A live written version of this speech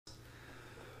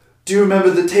Do you remember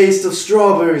the taste of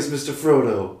strawberries, Mr.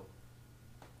 Frodo?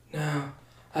 No,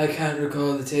 I can't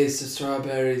recall the taste of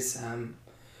strawberries, Sam.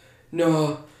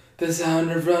 Nor the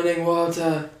sound of running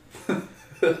water. Nor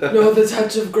the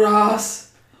touch of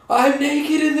grass. I'm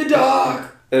naked in the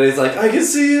dark. And he's like, I can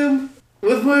see him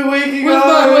with my waking eye. With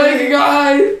my waking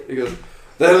eye. He goes,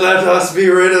 then let us be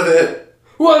rid of it.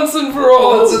 Once and for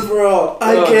all. Once and for all.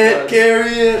 I can't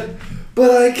carry it, but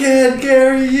I can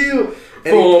carry you.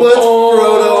 And he puts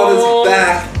Frodo on his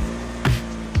back.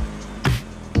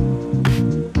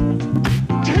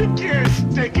 Take your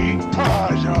sticky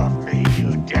paws off me,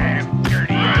 you damn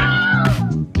dirty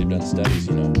ape. They've done studies,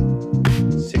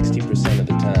 60% of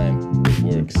the time, it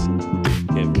works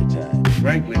every time.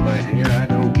 Frankly, my dear, I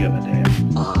don't give a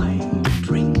damn. I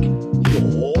drink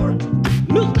your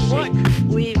milkshake. What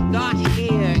we've got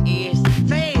here is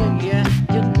failure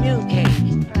to communicate.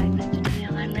 Right, Mr.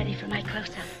 DeMille, I'm ready for my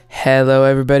close-up. Hello,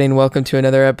 everybody, and welcome to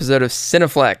another episode of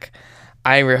Cinefleck.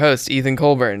 I am your host, Ethan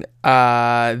Colburn.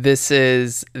 This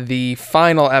is the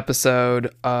final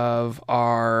episode of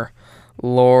our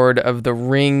Lord of the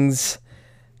Rings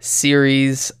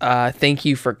series. Thank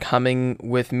you for coming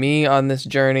with me on this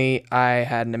journey. I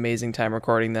had an amazing time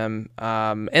recording them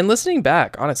and listening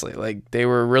back, honestly. They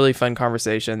were really fun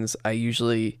conversations. I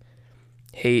usually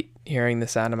hate hearing the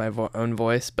sound of my own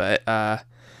voice, but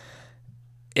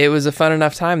it was a fun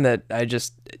enough time that I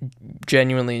just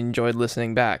genuinely enjoyed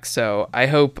listening back. So I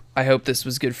hope this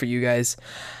was good for you guys.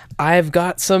 I've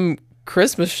got some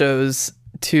Christmas shows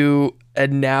to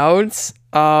announce.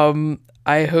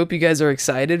 I hope you guys are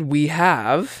excited. We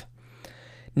have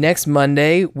next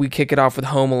Monday, we kick it off with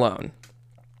Home Alone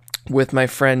with my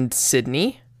friend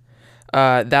Sydney.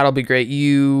 That'll be great.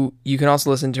 You can also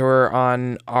listen to her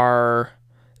on our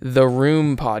The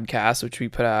Room podcast, which we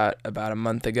put out about a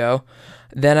month ago.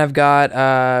 Then I've got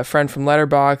a friend from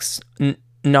Letterboxd,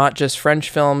 Not Just French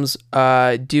Films,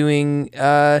 doing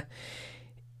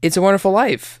It's a Wonderful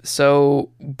Life. So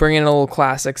bringing in a little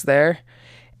classics there.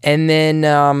 And then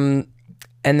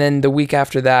the week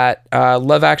after that,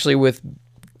 Love Actually with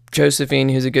Josephine,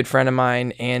 who's a good friend of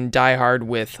mine, and Die Hard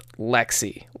with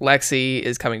Lexi. Lexi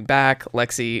is coming back.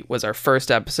 Lexi was our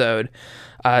first episode,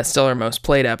 still our most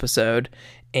played episode.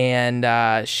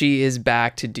 And she is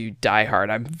back to do Die Hard.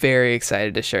 I'm very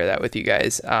excited to share that with you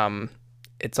guys.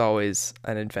 It's always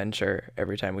an adventure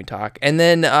every time we talk. And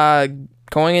then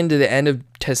going into the end of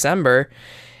December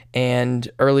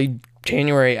and early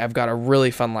January, I've got a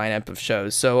really fun lineup of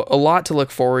shows. So a lot to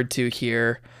look forward to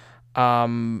here. Let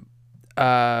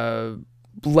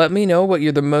me know what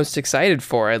you're the most excited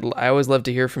for. I always love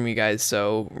to hear from you guys.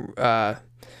 So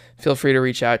feel free to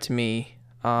reach out to me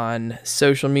on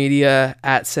social media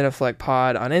at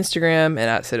CinefleckPod on Instagram and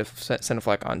at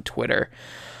Cinefleck on Twitter.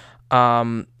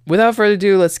 Without further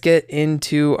ado, let's get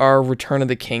into our Return of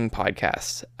the King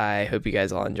podcast. I hope you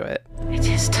guys all enjoy it. It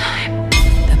is time.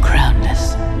 The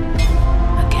crownless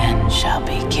again shall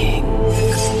be king.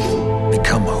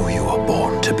 Become who you are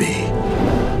born to be.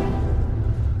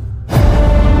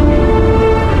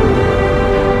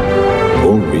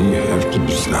 All we have to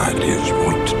decide is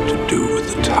what to do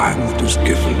with the time that is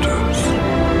given to us.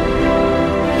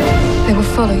 They will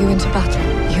follow you into battle.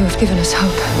 You have given us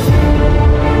hope.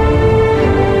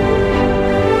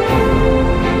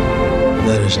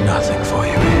 There is nothing for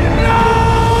you here.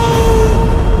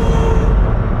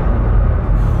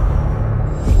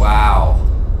 Wow.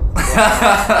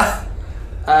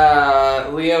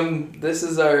 Liam, this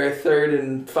is our third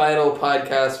and final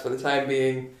podcast for the time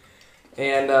being.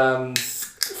 And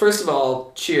first of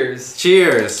all, cheers.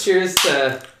 Cheers. Cheers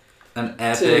to An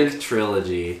epic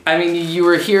trilogy. I mean, you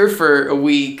were here for a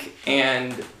week,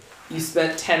 and you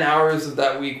spent 10 hours of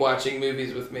that week watching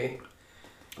movies with me.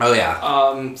 Oh,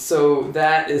 yeah. So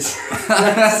that's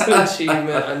an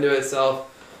achievement unto itself,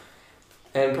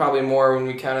 and probably more when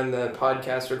we count in the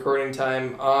podcast recording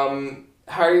time.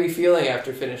 How are you feeling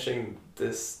after finishing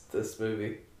this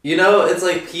movie? It's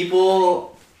like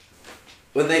people,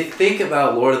 when they think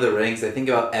about Lord of the Rings, they think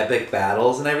about epic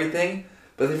battles and everything,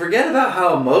 but they forget about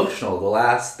how emotional the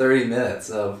last 30 minutes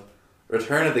of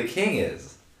Return of the King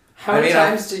is. How many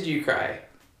times did you cry?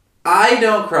 I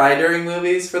don't cry during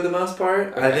movies for the most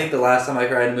part. Okay. I think the last time I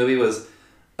cried in a movie was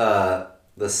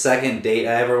the second date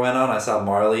I ever went on. I saw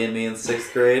Marley and Me in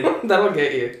 6th grade. That'll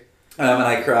get you. And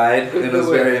I cried. It was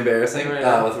very embarrassing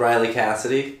with Riley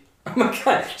Cassidy. Oh my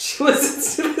god, she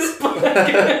listens to this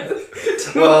podcast.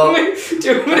 Do you Well, want me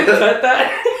to cut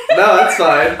that? No, that's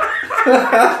fine.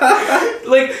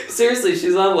 Seriously,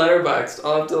 she's on Letterboxd.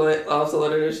 I'll have to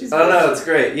let her know she's. Oh no, it's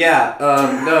great. Yeah.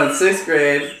 No, in 6th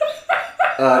grade,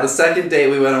 the second date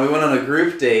we went on a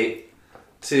group date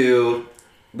to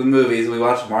the movies. We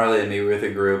watched Marley and Me with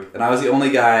a group, and I was the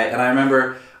only guy. And I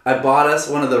remember I bought us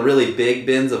one of the really big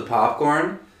bins of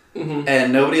popcorn,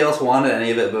 and nobody else wanted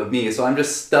any of it but me. So I'm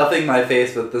just stuffing my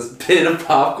face with this bin of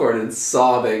popcorn and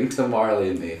sobbing to Marley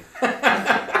and Me.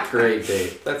 Great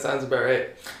date. That sounds about right.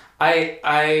 I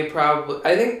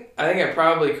think I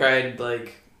probably cried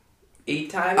like 8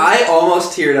 times. I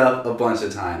almost teared up a bunch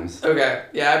of times. Okay,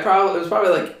 yeah, it was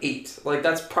probably like 8. Like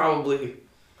that's probably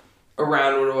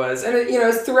around what it was, and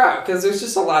it's throughout because there's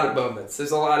just a lot of moments.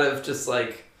 There's a lot of just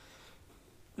like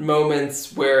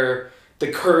moments where the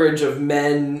courage of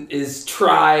men is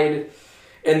tried,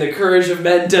 and the courage of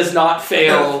men does not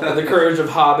fail, or the courage of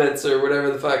hobbits or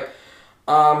whatever the fuck.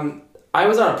 I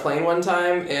was on a plane one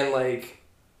time, and like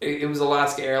it was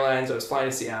Alaska Airlines. I was flying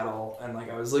to Seattle, and like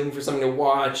I was looking for something to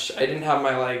watch. I didn't have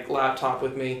my like laptop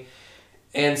with me,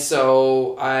 and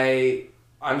so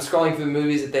I'm scrolling through the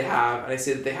movies that they have, and I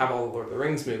see that they have all the Lord of the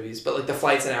Rings movies, but like the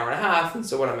flight's an hour and a half, and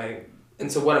so what am I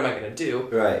going to do?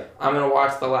 Right. I'm going to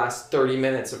watch the last 30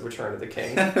 minutes of Return of the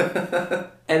King.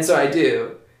 And so I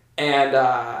do. And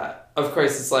of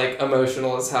course it's like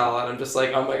emotional as hell, and I'm just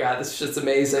like, oh my god, this shit's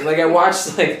amazing. Like I watched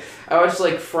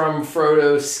from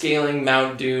Frodo scaling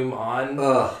Mount Doom on.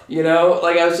 Ugh.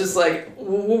 Like I was just like,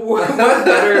 what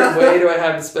better way do I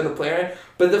have to spend a plane ride?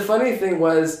 But the funny thing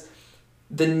was,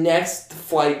 the next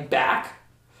flight back,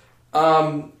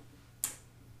 I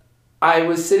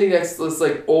was sitting next to this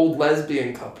like old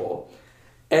lesbian couple,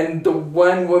 and the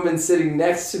one woman sitting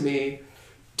next to me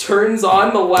turns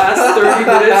on the last 30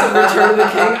 minutes of Return of the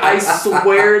King. I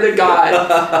swear to God.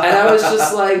 And I was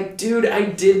just like, dude, I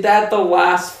did that the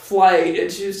last flight.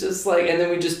 And she was just like, and then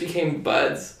we just became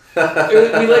buds. We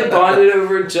like bonded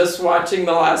over just watching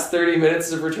the last 30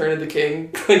 minutes of Return of the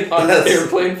King, like on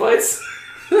airplane flights.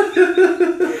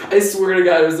 I swear to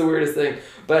God, it was the weirdest thing.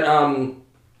 But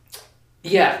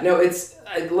yeah, no, it's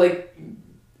like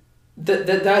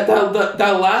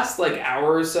that last like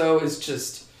hour or so is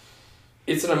just,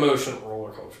 it's an emotional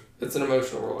roller coaster.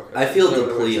 I feel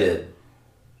depleted.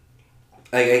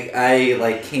 I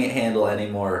like can't handle any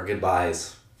more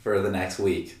goodbyes for the next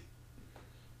week.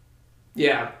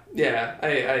 Yeah,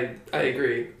 I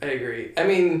agree. I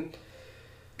mean,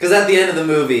 because at the end of the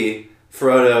movie,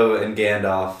 Frodo and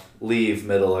Gandalf leave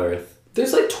Middle-earth.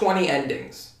 There's like 20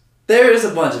 endings. There is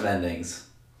a bunch of endings.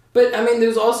 But, I mean,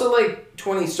 there's also like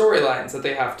 20 storylines that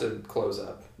they have to close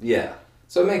up. Yeah.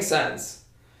 So it makes sense.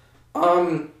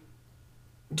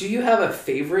 Do you have a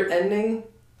favorite ending?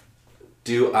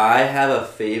 Do I have a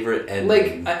favorite ending?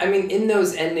 Like, I mean, in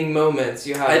those ending moments,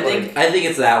 you have I think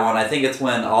it's that one. I think it's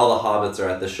when all the hobbits are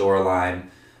at the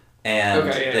shoreline and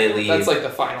they leave. That's like the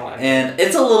final ending. And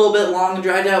it's a little bit long and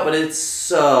dragged out, but it's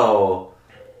so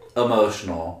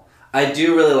emotional. I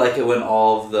do really like it when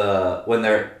when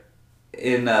they're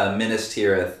in Minas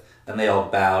Tirith and they all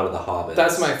bow to the hobbits.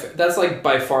 That's like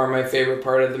by far my favorite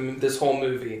part of this whole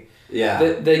movie.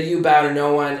 Yeah. The you bow to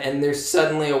no one, and they're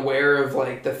suddenly aware of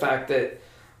like the fact that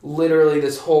literally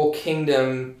this whole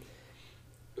kingdom,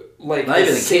 like not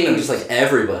even the kingdom, just like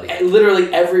everybody.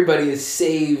 Literally everybody is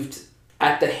saved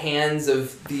at the hands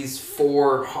of these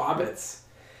 4 hobbits,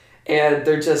 and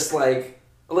they're just like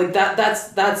that.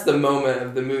 That's the moment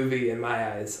of the movie in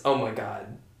my eyes. Oh my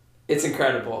god, it's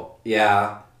incredible.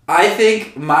 Yeah, I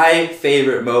think my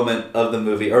favorite moment of the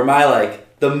movie, or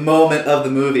the moment of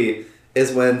the movie,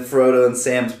 is when Frodo and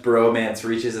Sam's bromance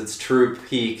reaches its true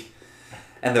peak,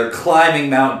 and they're climbing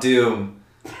Mount Doom,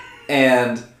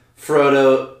 and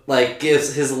Frodo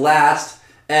gives his last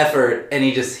effort, and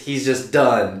he's just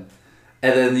done,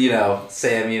 and then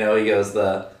Sam he goes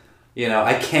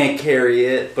I can't carry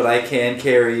it, but I can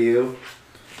carry you.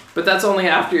 But that's only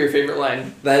after your favorite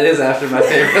line. That is after my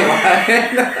favorite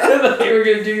line. I thought you were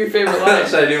gonna do your favorite line.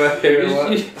 Should I do my favorite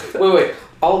line? Wait.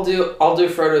 I'll do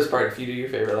Frodo's part if you do your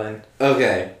favorite line.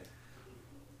 Okay.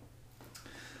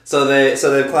 So they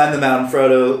climb the mountain.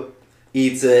 Frodo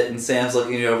eats it, and Sam's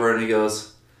looking over, and he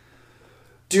goes,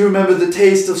 "Do you remember the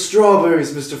taste of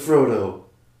strawberries, Mr. Frodo?"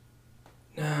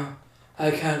 No,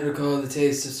 I can't recall the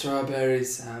taste of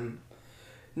strawberries, Sam.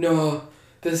 No,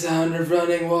 the sound of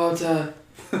running water.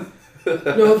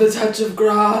 No, the touch of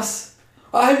grass.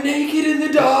 I'm naked in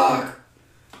the dark.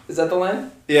 Is that the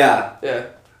line? Yeah. Yeah.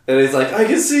 And he's like, I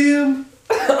can see him.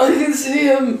 I can see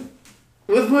him.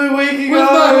 With my waking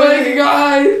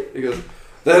eye. He goes,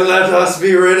 then let us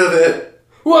be rid of it.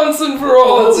 Once and for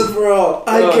all.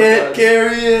 I can't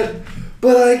carry it,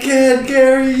 but I can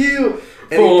carry you.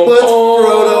 And he puts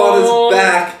Frodo on his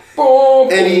back,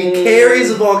 and he carries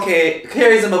him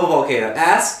up a volcano.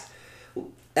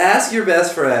 Ask your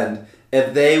best friend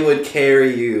if they would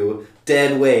carry you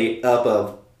dead weight up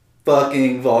a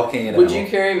fucking volcano. Would you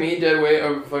carry me dead weight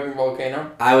over a fucking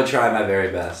volcano? I would try my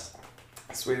very best.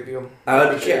 Sweet of you.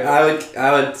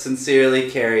 I would sincerely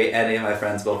carry any of my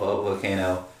friends above a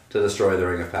volcano to destroy the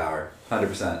Ring of Power.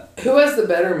 100%. Who has the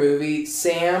better movie,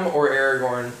 Sam or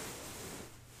Aragorn?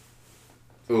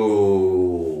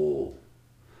 Ooh.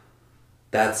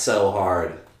 That's so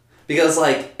hard. Because,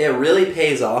 like, it really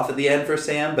pays off at the end for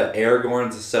Sam, but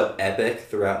Aragorn's is so epic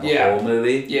throughout the whole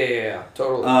movie. Yeah,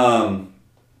 totally. I'm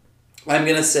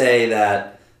gonna say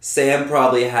that Sam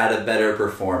probably had a better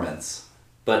performance,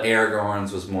 but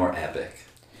Aragorn's was more epic.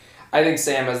 I think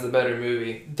Sam has the better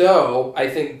movie. Though, I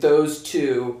think those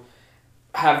two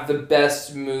have the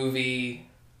best movie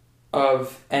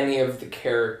of any of the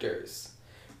characters.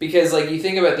 Because, like, you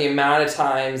think about the amount of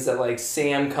times that, like,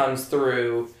 Sam comes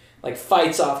through, like,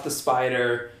 fights off the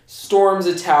spider, storms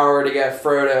a tower to get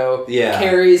Frodo,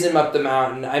 carries him up the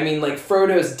mountain. I mean, like,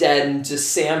 Frodo's dead and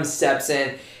just Sam steps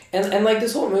in. And like,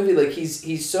 this whole movie, like,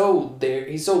 he's so there,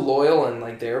 he's so loyal and,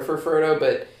 like, there for Frodo,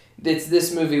 but it's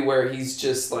this movie where he's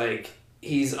just, like,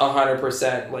 he's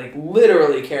 100%, like,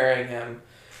 literally carrying him.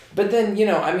 But then, you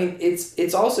know, I mean,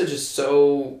 it's also just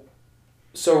so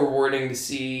rewarding to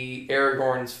see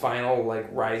Aragorn's final, like,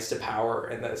 rise to power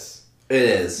in this. It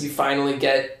is. You finally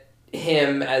get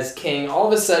him as king. All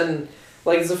of a sudden,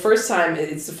 like, it's the first time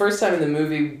in the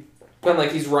movie when,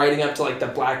 like, he's riding up to, like, the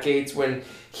Black Gates when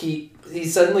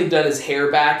he's suddenly done his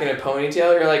hair back in a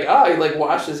ponytail. You're like, oh, he, like,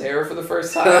 washed his hair for the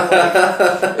first time,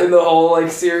 like, in the whole, like,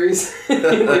 series.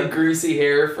 Like, greasy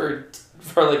hair for,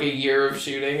 like, a year of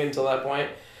shooting until that point.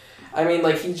 I mean,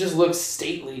 like, he just looks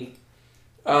stately.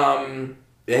 Yeah,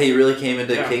 he really came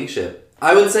into kingship.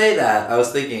 I would say that. I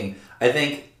was thinking, I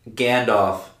think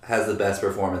Gandalf has the best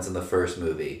performance in the first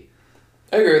movie.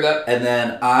 I agree with that. And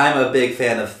then I'm a big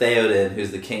fan of Theoden,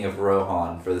 who's the king of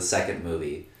Rohan, for the second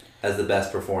movie, has the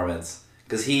best performance.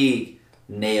 Because he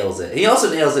nails it. He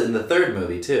also nails it in the third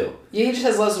movie, too. Yeah, he just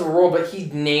has less of a role, but he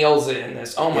nails it in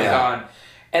this. Oh my god.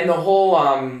 And the whole,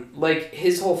 like,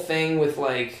 his whole thing with,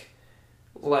 like...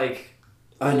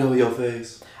 I know your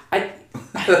face. I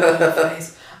know your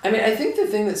face. I mean, I think the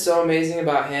thing that's so amazing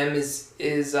about him is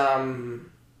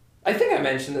I think I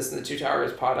mentioned this in the Two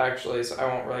Towers pod, actually, so I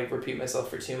won't, like, repeat myself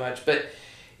for too much, but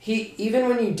even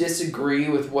when you disagree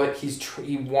with what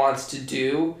he wants to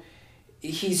do,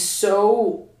 he's such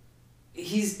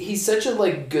a,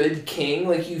 like, good king.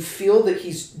 Like, you feel that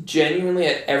he's genuinely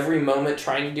at every moment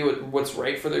trying to do what's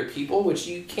right for their people, which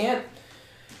you can't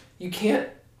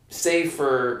say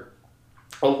for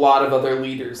a lot of other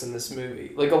leaders in this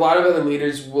movie. Like, a lot of other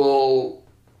leaders will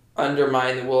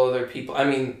undermine the will of their people. I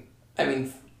mean,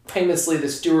 famously, the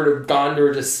Steward of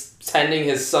Gondor just sending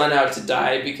his son out to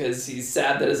die because he's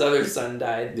sad that his other son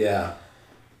died. Yeah.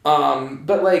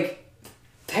 But, like,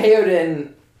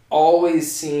 Theoden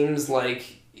always seems like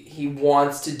he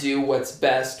wants to do what's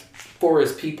best for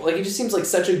his people. Like, he just seems like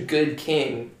such a good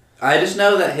king. I just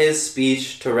know that his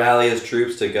speech to rally his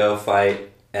troops to go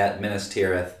fight at Minas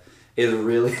Tirith is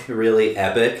really, really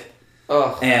epic.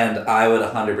 Ugh. And I would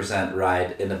 100%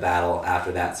 ride in a battle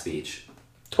after that speech.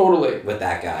 Totally. With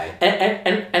that guy.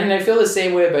 And I feel the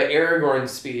same way about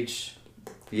Aragorn's speech.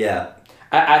 Yeah.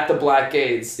 At the Black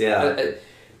Gates. Yeah.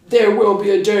 There will be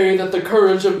a day that the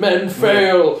courage of men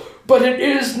fail, but it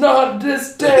is not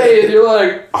this day. And you're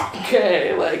like,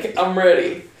 okay, like, I'm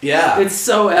ready. Yeah. It's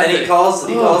so epic. And he calls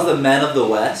the men of the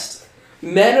West.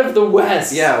 Men of the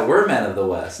West. Yeah, we're men of the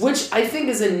West. Which I think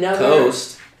is another...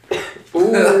 Coast.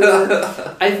 Ooh.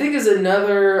 I think is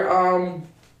another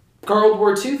World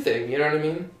War II thing, you know what I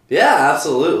mean? Yeah,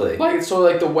 absolutely. Like, it's sort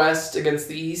of like the West against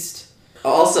the East.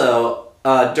 Also,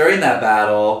 during that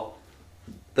battle,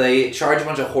 they charge a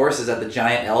bunch of horses at the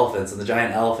giant elephants, and the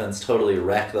giant elephants totally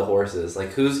wreck the horses.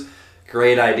 Like, whose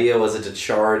great idea was it to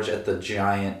charge at the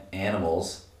giant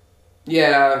animals?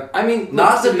 Yeah, I mean...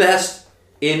 Not the best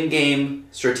in-game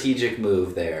strategic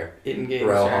move there. In-game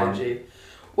strategy.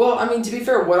 Well, I mean, to be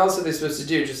fair, what else are they supposed to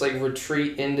do? Just, like,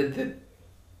 retreat into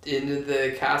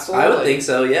the castle? I would think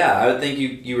so, yeah. I would think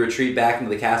you retreat back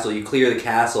into the castle, you clear the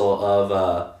castle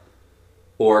of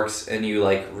orcs, and you,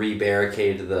 like,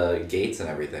 re-barricade the gates and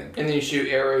everything. And then you shoot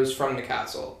arrows from the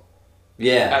castle.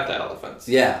 Yeah. At the elephants.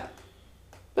 Yeah.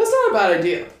 That's not a bad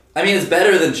idea. I mean, it's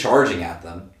better than charging at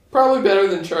them. Probably better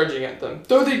than charging at them.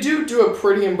 Though they do a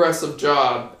pretty impressive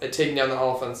job at taking down the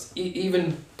elephants,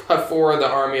 even before the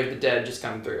army of the dead just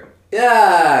come through.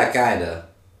 Yeah, kinda.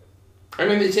 I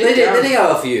mean, they take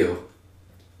out a few.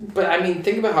 But, I mean,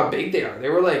 think about how big they are. They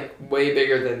were, like, way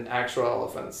bigger than actual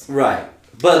elephants. Right.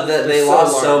 But they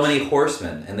lost so large. many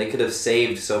horsemen, and they could have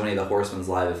saved so many of the horsemen's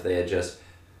lives if they had just...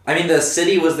 I mean, the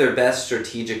city was their best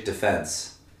strategic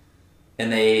defense.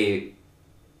 and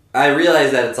I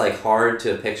realize that it's like hard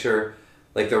to picture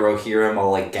like the Rohirrim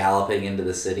all like galloping into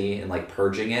the city and like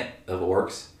purging it of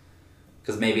orcs,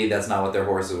 because maybe that's not what their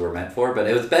horses were meant for. But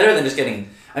it was better than just getting.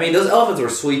 I mean, those elephants were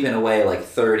sweeping away like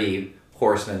 30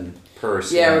 horsemen per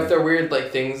swing. Yeah, with their weird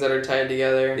like things that are tied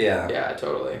together. Yeah. Yeah,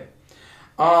 totally.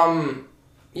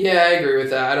 Yeah, I agree with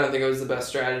that. I don't think it was the best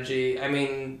strategy. I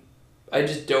mean, I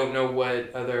just don't know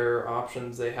what other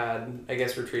options they had. I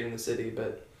guess retreating the city,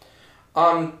 but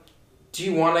do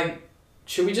you want to?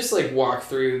 Should we just like walk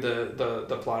through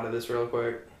the plot of this real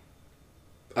quick?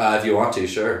 If you want to,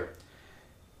 sure.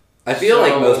 I feel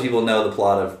like most people know the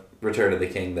plot of Return of the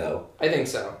King, though. I think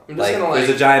so. I'm just gonna there's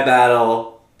a giant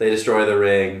battle. They destroy the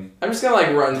ring. I'm just gonna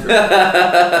like run through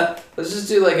it. Let's just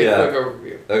do like a quick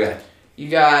overview. Okay. You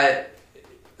got.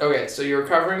 Okay, so you're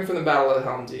recovering from the Battle of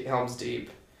Helm's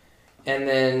Deep, and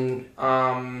then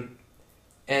Frodo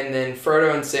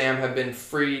and Sam have been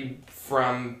freed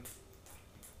from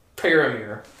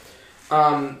Faramir.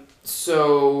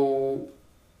 So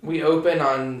we open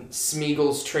on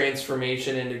Smeagol's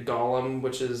transformation into Gollum,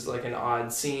 which is like an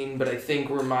odd scene, but I think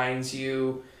reminds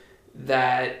you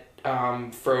that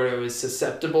Frodo is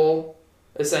susceptible,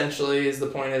 essentially, is the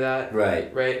point of that.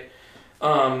 Right. Right.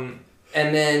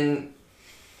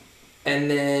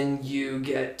 And then you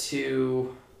get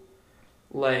to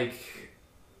like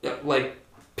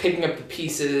picking up the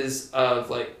pieces of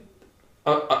like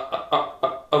what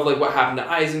happened to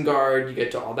Isengard. You get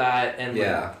to all that, and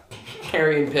like,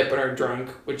 Harry and Pippin are drunk,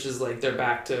 which is like they're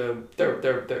back to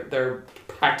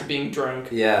being drunk.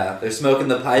 Yeah, they're smoking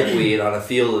the pipe weed on a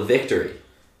field of victory.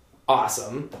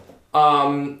 Awesome.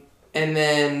 And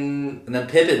then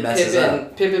Pippin messes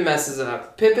up. Pippin messes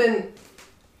up. Pippin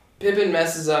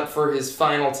messes up for his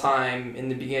final time in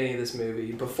the beginning of this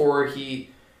movie before he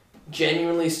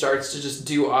genuinely starts to just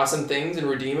do awesome things and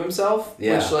redeem himself.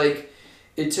 Yeah. Which, like,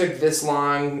 it took this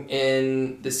long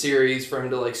in the series for him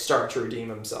to, like, start to redeem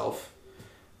himself.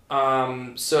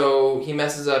 So he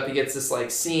messes up. He gets this,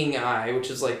 like, seeing eye, which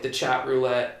is, like, the chat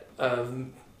roulette of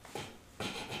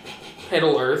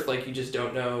Middle-earth. Like, you just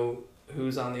don't know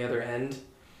who's on the other end.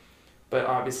 But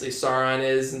obviously Sauron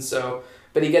is, and so...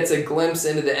 But he gets a glimpse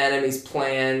into the enemy's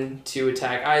plan to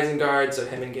attack Isengard, so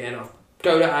him and Gandalf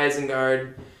go to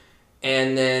Isengard,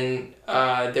 and then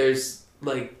there's,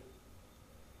 like,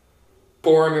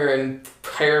 Boromir and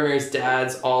Faramir's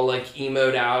dads all, like,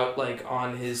 emote out, like,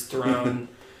 on his throne.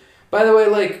 By the way,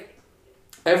 like,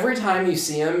 every time you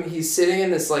see him, he's sitting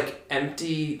in this, like,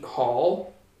 empty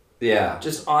hall. Yeah.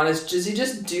 Just honest. Does he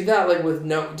just do that, like, with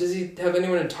no... Does he have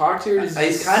anyone to talk to? Or does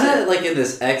he's kind of, like, in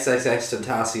this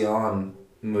XXX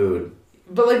mood.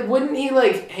 But, like, wouldn't he,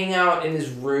 like, hang out in his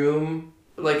room,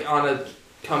 like, on a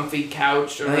comfy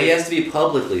couch? Or no, like... he has to be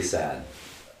publicly sad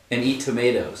and eat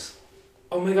tomatoes.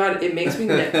 Oh my god, it makes me...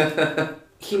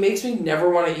 he makes me never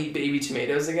want to eat baby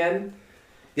tomatoes again.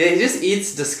 Yeah, he just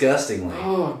eats disgustingly.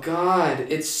 Oh god,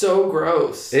 it's so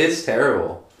gross. It's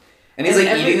terrible. And he's,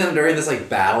 like, eating them during this, like,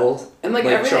 battle. And, like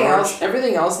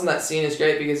everything else in that scene is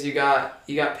great because you got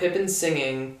Pippin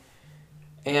singing...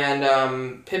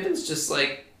 And Pippin's just,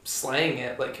 like, slaying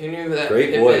it. Like, who knew that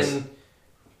Great Pippin voice.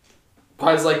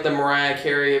 was, like, the Mariah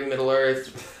Carey of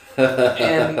Middle-earth.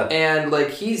 and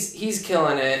like, he's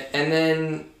killing it. And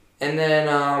then,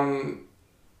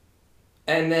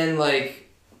 like,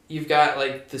 you've got,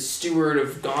 like, the steward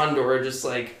of Gondor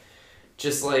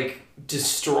just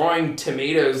destroying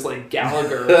tomatoes like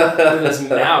Gallagher with his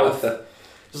mouth.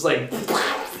 Just, like...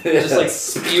 Just, like,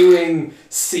 spewing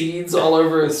seeds all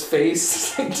over his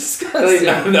face. Like,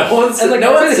 disgusting. No one says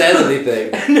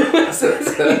anything. No one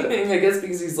says anything, I guess,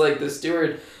 because he's, like, the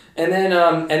steward. And then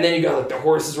you got, like, the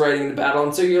horses riding into battle.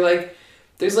 And so you're, like...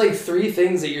 There's, like, three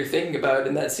things that you're thinking about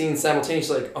in that scene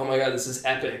simultaneously. Like, oh, my God, this is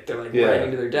epic. They're, like,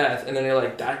 riding to their death. And then you're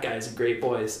like, that guy's a great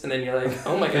voice. And then you're like,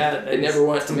 oh, my God, I never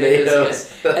want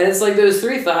tomatoes again. And it's, like, those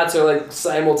three thoughts are, like,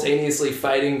 simultaneously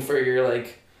fighting for your,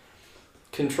 like,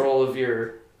 control of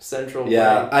your... central brain.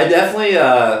 I definitely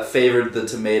favored the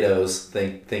tomatoes,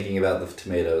 thinking about the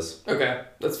tomatoes. Okay,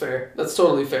 that's fair. That's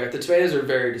totally fair. The tomatoes are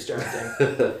very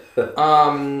distracting.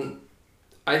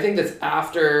 I think that's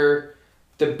after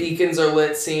the beacons are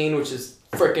lit scene, which is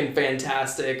freaking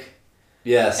fantastic.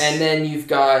 Yes. And then you've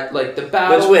got, like, the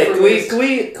battle. Which, wait,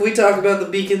 can we talk about the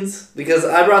beacons? Because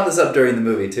I brought this up during the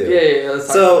movie too. Yeah, let's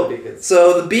talk about the beacons.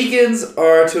 So the beacons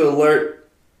are to alert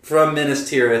from Minas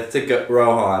Tirith to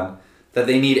Rohan that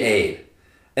they need aid.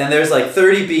 And there's, like,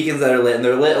 30 beacons that are lit, and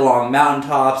they're lit along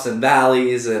mountaintops and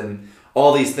valleys and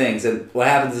all these things. And what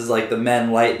happens is, like, the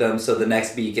men light them so the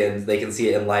next beacon, they can see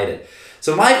it and light it.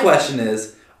 So my question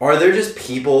is, are there just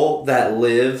people that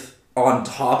live on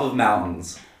top of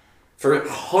mountains for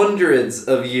hundreds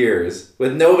of years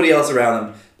with nobody else around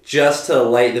them just to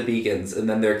light the beacons, and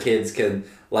then their kids can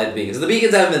light the beacons. The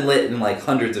beacons haven't been lit in like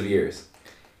hundreds of years.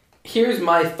 Here's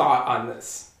my thought on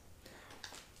this.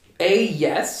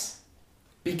 Yes,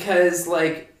 because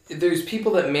like there's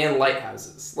people that man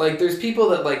lighthouses. Like there's people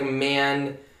that like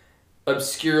man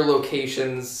obscure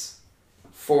locations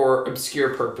for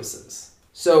obscure purposes.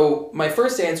 So my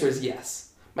first answer is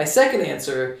yes. My second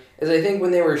answer is I think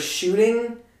when they were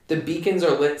shooting the beacons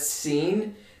are lit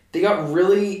scene, they got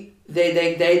really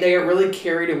they got really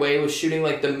carried away with shooting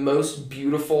like the most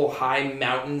beautiful high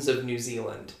mountains of New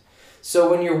Zealand.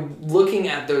 So when you're looking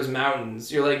at those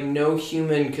mountains, you're like, no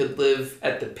human could live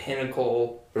at the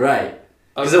pinnacle. Right.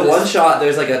 Because in one shot,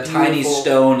 there's like a tiny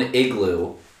stone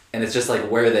igloo, and it's just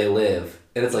like where they live.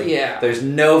 And it's like, there's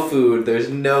no food, there's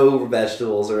no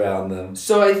vegetables around them.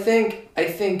 So I think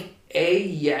A,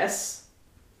 yes,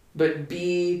 but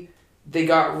B, they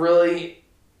got really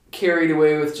carried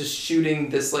away with just shooting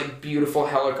this like beautiful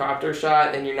helicopter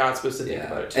shot, and you're not supposed to think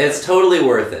about it. And it's totally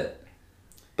worth it.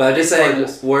 But I'm just saying,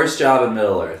 worst job in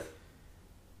Middle Earth.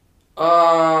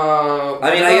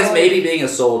 I mean, I guess maybe being a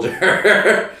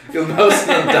soldier. Because most of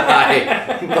them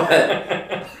die.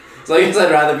 But so I guess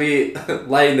I'd rather be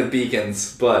lighting the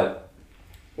beacons, but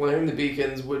lighting the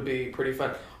beacons would be pretty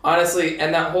fun. Honestly,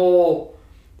 and that whole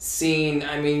scene,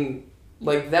 I mean,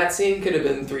 like that scene could have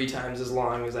been 3 times as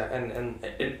long as that, and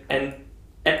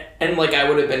like I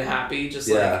would have been happy just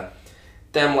like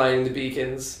them lighting the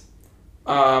beacons.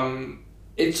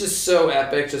 It's just so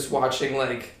epic just watching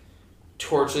like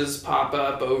torches pop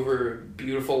up over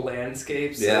beautiful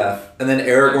landscapes. Yeah. And then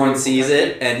Aragorn sees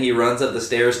it and he runs up the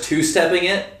stairs, two-stepping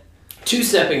it.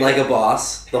 Two-stepping like a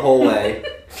boss the whole way.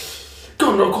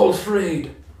 Gondor calls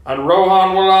Freed and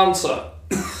Rohan will answer.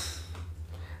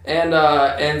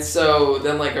 And so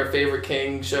then like our favorite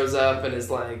king shows up and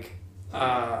is like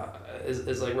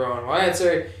is like Rohan will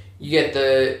answer. You get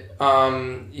the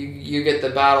you get the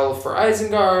battle for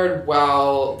Isengard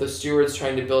while the steward's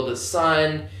trying to build his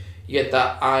son. You get the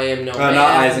I am no man.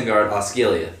 Not Isengard,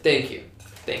 Osgiliath. Thank you.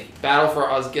 Battle for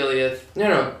Osgiliath.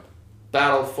 No.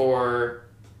 Battle for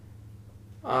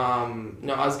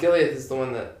no, Osgiliath is the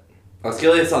one that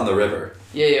Osgiliath's on the river.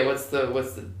 Yeah, what's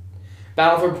the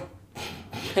Battle for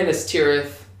Minas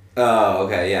Tirith. Oh,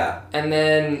 okay, yeah. And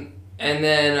then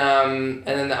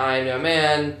the I am no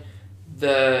man.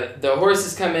 The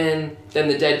horses come in, then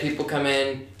the dead people come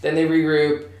in, then they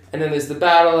regroup, and then there's the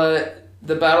battle at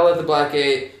the Black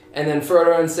Gate, and then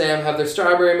Frodo and Sam have their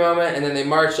strawberry moment, and then they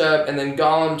march up, and then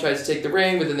Gollum tries to take the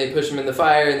ring, but then they push him in the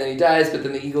fire, and then he dies, but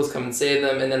then the eagles come and save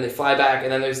them, and then they fly back,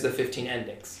 and then there's the 15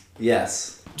 endings.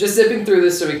 Yes. Just zipping through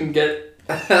this so we can get...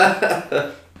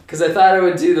 Because I thought I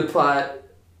would do the plot.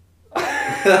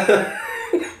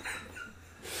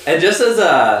 And just as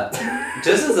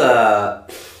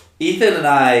Ethan and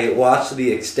I watched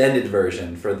the extended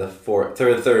version for the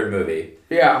third movie.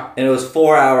 Yeah. And it was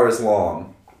 4 hours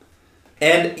long.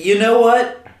 And you know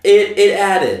what? It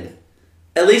added.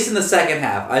 At least in the second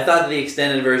half. I thought the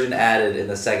extended version added in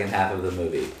the second half of the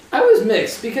movie. I was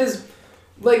mixed because,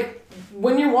 like,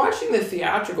 when you're watching the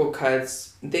theatrical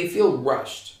cuts, they feel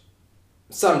rushed.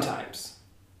 Sometimes.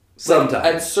 Like,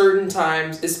 at certain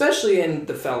times, especially in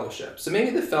The Fellowship. So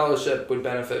maybe The Fellowship would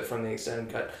benefit from the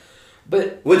extended cut.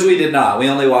 But which we did not. We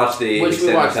only watched the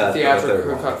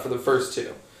theatrical cut for the first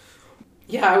 2.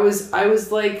 Yeah, I was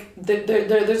like,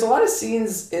 there's a lot of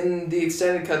scenes in the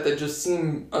extended cut that just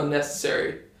seem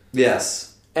unnecessary.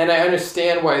 Yes. And I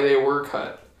understand why they were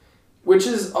cut. Which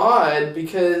is odd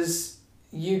because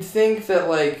you'd think that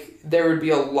like there would be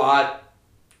a lot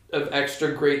of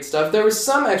extra great stuff. There was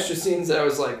some extra scenes that I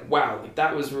was like, wow, like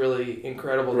that was really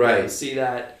incredible to see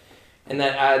that. And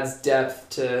that adds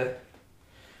depth to...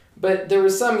 But there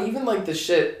was some, even like the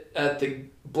shit at the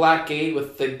Black Gate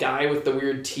with the guy with the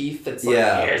weird teeth that's like,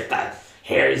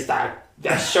 here's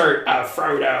that shirt of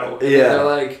Frodo.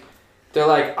 And they're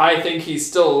like, I think he's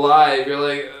still alive. You're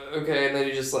like, okay, and then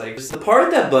you just like... The part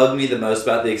that bugged me the most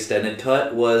about the extended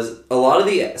cut was a lot of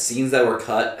the scenes that were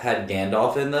cut had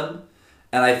Gandalf in them,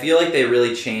 and I feel like they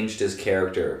really changed his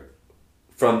character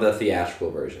from the theatrical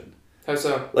version. How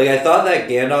so? Like, I thought that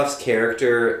Gandalf's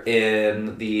character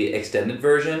in the extended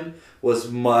version was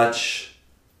much,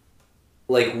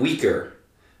 like, weaker.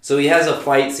 So he has a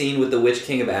fight scene with the Witch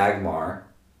King of Angmar,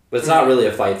 but it's not really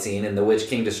a fight scene, and the Witch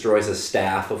King destroys his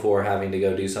staff before having to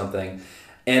go do something.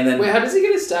 And then... Wait, how does he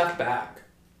get his staff back?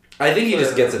 I think he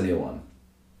just gets a new one.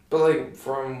 But, like,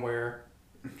 from where?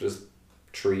 Just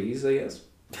trees, I guess.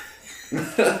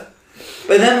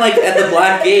 But then, like, at the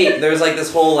Black Gate, there's, like,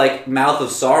 this whole, like, Mouth of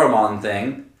Saruman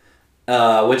thing.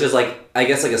 which is like, I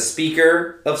guess like a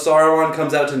speaker of Sauron,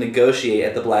 comes out to negotiate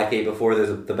at the Black Gate before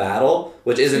there's the battle,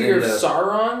 which isn't Speaker in the... of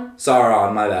Sauron?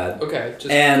 Sauron, my bad. Okay.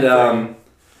 And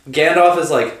Gandalf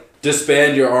is like,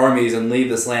 disband your armies and leave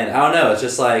this land. I don't know, it's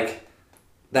just like,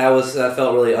 that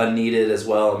felt really unneeded as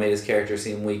well. It made his character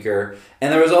seem weaker.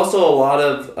 And there was also a lot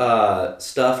of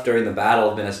stuff during the Battle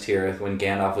of Minas Tirith when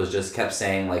Gandalf kept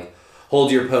saying like,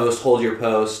 hold your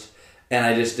post. And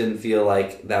I just didn't feel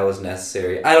like that was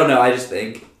necessary. I don't know, I just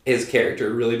think his character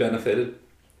really benefited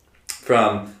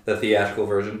from the theatrical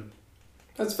version.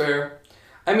 That's fair.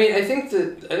 I mean, I think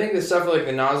the stuff like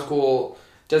the Nazgul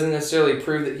doesn't necessarily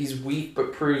prove that he's weak,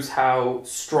 but proves how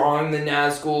strong the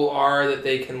Nazgul are, that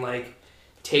they can like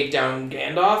take down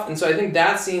Gandalf. And so I think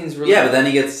that scene's really... Yeah, but then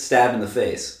he gets stabbed in the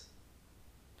face.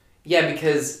 Yeah,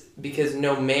 because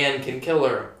no man can kill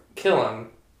him.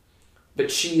 But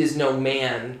she is no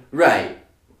man. Right.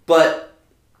 But,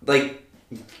 like,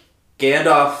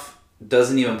 Gandalf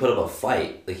doesn't even put up a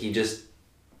fight. Like, he just...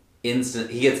 he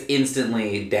gets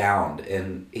instantly downed.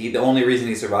 And the only reason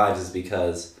he survives is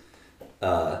because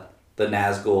the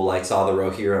Nazgul, like, saw the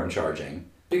Rohirrim charging.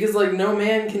 Because, like, no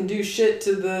man can do shit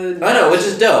to the... I know, which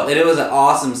is dope. And it was an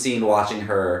awesome scene watching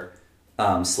her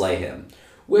slay him.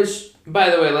 Which, by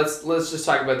the way, let's just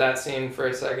talk about that scene for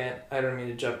a second. I don't mean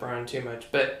to jump around too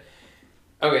much, but...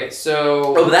 Okay,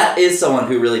 so... Oh, but that is someone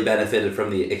who really benefited from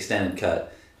the extended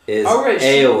cut. Is right,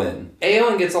 Éowyn.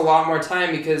 Éowyn gets a lot more time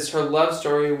because her love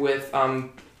story with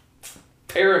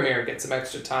Faramir gets some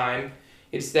extra time.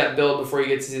 You see that build before you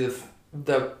get to see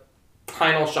the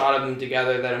final shot of them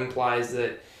together that implies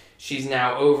that she's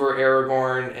now over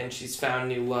Aragorn and she's found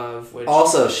new love. Which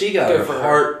also, she got her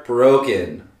heart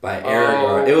broken by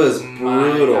Aragorn. It was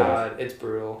brutal. My God, it's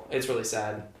brutal. It's really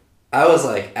sad. I was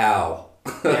like, ow.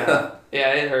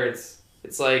 Yeah, it hurts.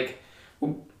 It's like,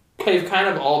 we've kind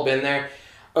of all been there.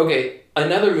 Okay,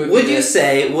 another movie... Would you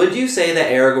say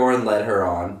that Aragorn led her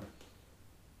on?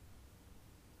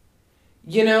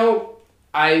 You know,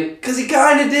 Because he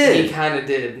kind of did. He kind of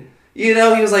did. You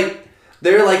know, he was like...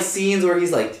 There are like scenes where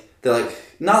he's like... They're like...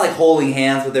 Not like holding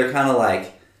hands, but they're kind of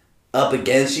like... Up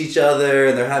against each other,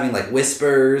 and they're having like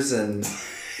whispers, and...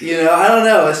 You know, I don't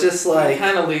know. It's just like... He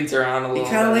kind of leads her on a little bit.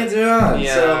 He kind of leads her on.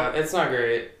 Yeah, so. It's not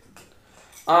great.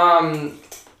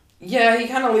 Yeah, he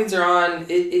kind of leads her on.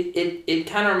 It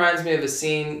kind of reminds me of a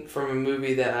scene from a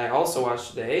movie that I also watched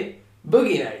today,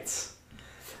 Boogie Nights,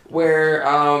 where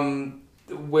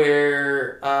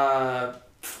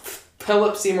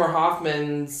Philip Seymour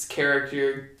Hoffman's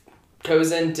character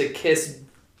goes in to kiss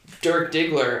Dirk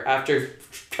Diggler after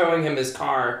showing him his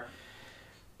car,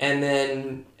 and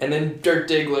then Dirk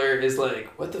Diggler is like,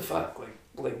 "What the fuck?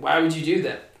 Like why would you do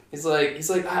that?" He's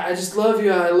like, I just love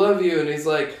you, I love you. And he's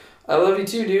like, I love you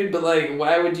too, dude, but like,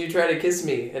 why would you try to kiss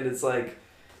me? And it's like,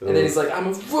 and then he's like, I'm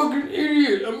a fucking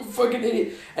idiot.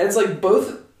 And it's like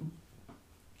both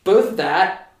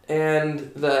that and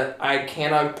the I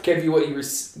cannot give you what you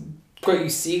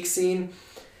seek scene.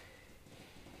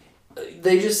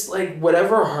 They just like,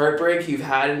 whatever heartbreak you've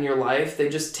had in your life, they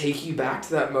just take you back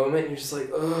to that moment. And you're just like,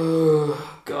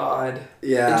 oh God.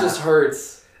 Yeah. It just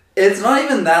hurts. It's not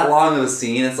even that long of a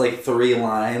scene. It's like 3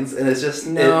 lines, and it's just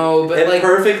but it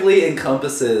perfectly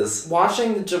encompasses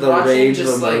watching the range of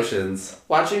emotions.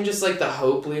 Watching just like the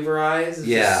hope leave her eyes is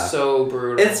just so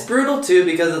brutal. It's brutal too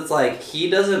because it's like he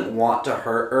doesn't want to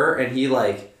hurt her, and he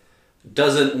like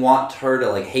doesn't want her to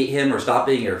like hate him or stop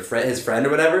being his friend or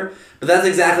whatever. But that's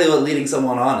exactly what leading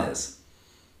someone on is.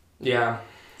 Yeah.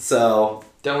 So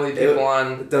don't lead people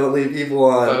on. Don't lead people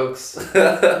on, folks.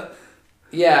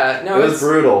 Yeah, no, it was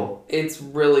brutal. It's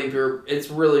really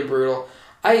brutal.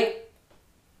 I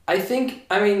think,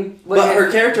 I mean... But her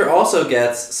character also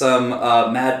gets some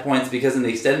mad points because in the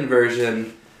extended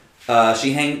version,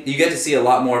 you get to see a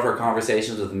lot more of her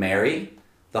conversations with Merry,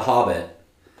 the Hobbit.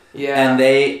 Yeah. And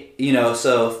they,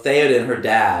 so Theoden, her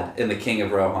dad, in The King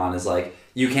of Rohan, is like,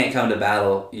 you can't come to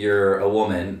battle, you're a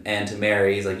woman. And to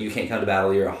Merry, he's like, you can't come to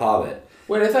battle, you're a Hobbit.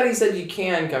 Wait, I thought he said you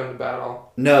can come to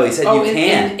battle. No, he said you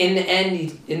can. In the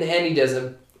end, he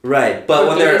doesn't. Right, but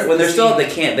when they're still at the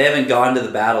camp, they haven't gone to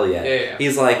the battle yet. Yeah.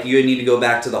 He's like, you need to go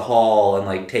back to the hall and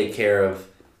like take care of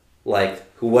like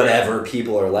whatever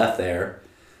people are left there,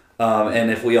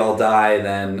 and if we all die,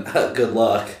 then good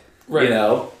luck. Right.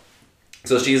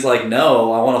 So she's like,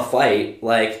 no, I want to fight.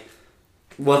 Like,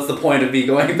 what's the point of me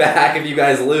going back if you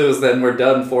guys lose? Then we're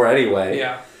done for anyway.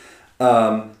 Yeah.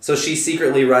 So she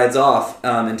secretly rides off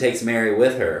and takes Merry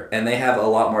with her, and they have a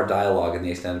lot more dialogue in the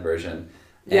extended version.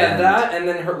 Yeah, that and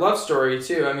then her love story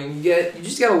too. I mean, you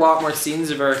just get a lot more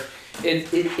scenes of her.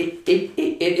 It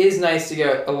is nice to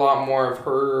get a lot more of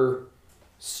her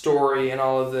story and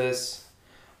all of this.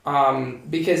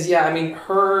 Because yeah, I mean,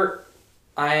 her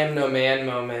 "I am no man"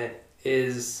 moment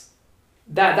is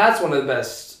that's one of the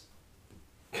best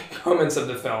moments of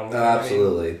the film. You know what I mean?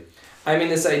 Absolutely. I mean,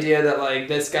 this idea that like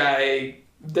this guy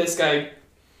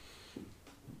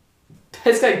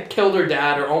killed her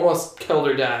dad or almost killed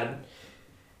her dad,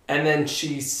 and then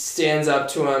she stands up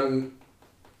to him.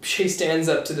 She stands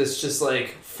up to this just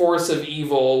like force of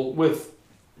evil with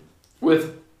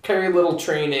very little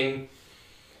training,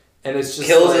 and it's just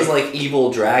kills his like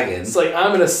evil dragon. It's like,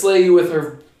 I'm gonna slay you with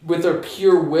her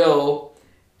pure will,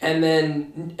 and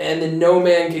then no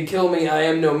man can kill me. I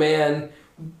am no man.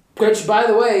 Which, by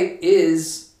the way,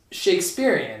 is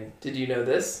Shakespearean. Did you know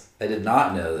this? I did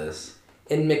not know this.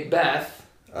 In Macbeth,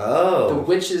 the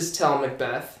witches tell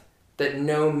Macbeth that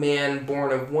no man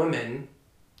born of woman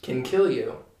can kill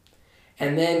you.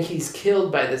 And then he's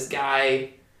killed by this guy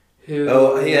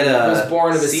who he had was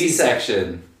born of a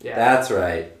C-section. Yeah. That's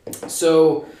right.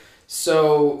 So it's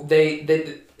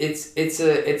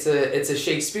a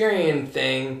Shakespearean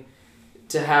thing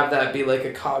to have that be like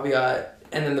a caveat.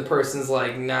 And then the person's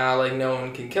like, nah, like, no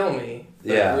one can kill me.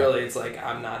 But yeah. really, it's like,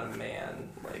 I'm not a man.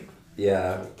 Like,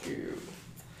 yeah.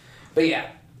 But yeah,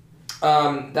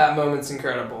 that moment's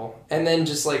incredible. And then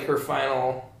just, like, her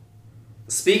final...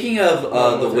 Speaking of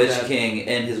the Witch King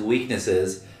and his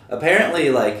weaknesses, apparently,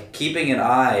 like, keeping an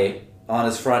eye on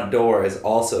his front door is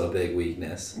also a big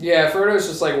weakness. Yeah, Frodo's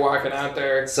just, like, walking out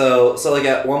there. So like,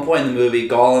 at one point in the movie,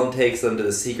 Gollum takes them to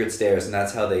the secret stairs, and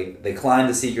that's how they climb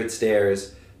the secret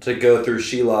stairs to go through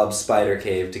Shelob's spider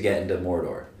cave to get into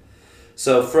Mordor.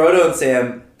 So Frodo and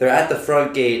Sam, they're at the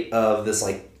front gate of this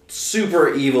like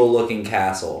super evil looking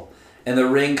castle, and the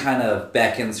ring kind of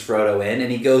beckons Frodo in,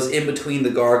 and he goes in between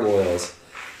the gargoyles,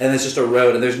 and it's just a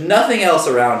road, and there's nothing else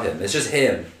around him. It's just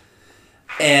him.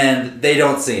 And they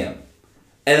don't see him.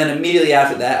 And then immediately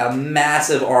after that, a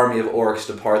massive army of orcs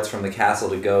departs from the castle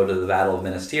to go to the Battle of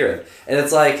Minas Tirith. And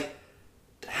it's like,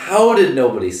 how did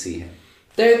nobody see him?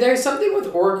 There's something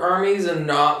with orc armies and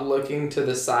not looking to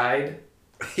the side.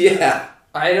 Yeah.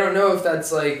 I don't know if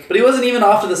that's like... But he wasn't even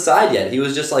off to the side yet. He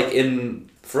was just like in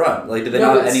front. Like, did they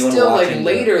not have anyone still, watching? Like,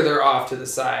 later they're off to the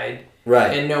side.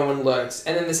 Right. And no one looks.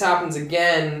 And then this happens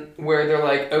again where they're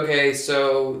like, okay,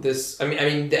 so this... I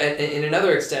mean, in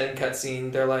another extended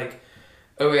cutscene, they're like,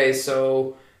 okay,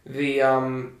 so the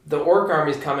orc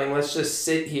army's coming. Let's just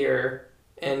sit here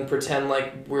and pretend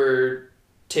like we're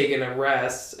taking a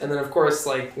rest. And then, of course,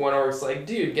 like, one orc's like,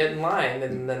 dude, get in line.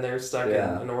 And then they're stuck in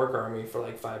an orc army for,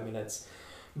 like, 5 minutes.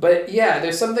 But, yeah,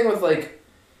 there's something with, like,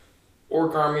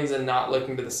 orc armies and not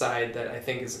looking to the side that I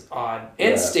think is odd.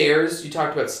 And stairs. You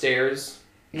talked about stairs.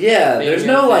 Yeah, there's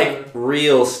no, like,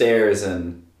 real stairs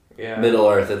in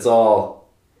Middle-earth. It's all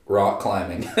rock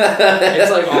climbing. It's,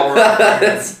 like, all rock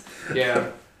climbing.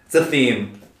 Yeah. It's a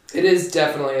theme. It is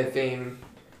definitely a theme.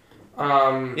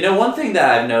 You know, one thing that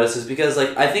I've noticed is because,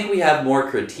 like, I think we have more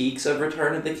critiques of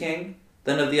Return of the King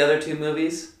than of the other two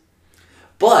movies.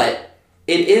 But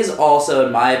it is also,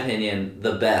 in my opinion,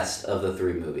 the best of the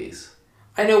three movies.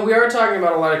 I know we are talking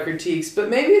about a lot of critiques, but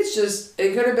maybe it's just,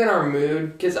 it could have been our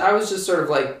mood, because I was just sort of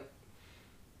like,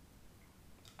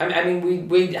 I mean,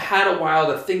 we had a while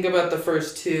to think about the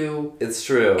first two. It's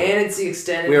true. And it's the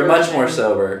extended version. We were version. much more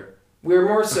sober. We were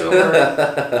more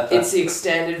sober. It's the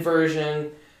extended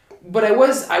version. But I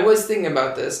was thinking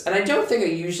about this, and I don't think I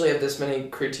usually have this many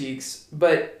critiques,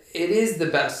 but it is the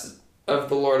best of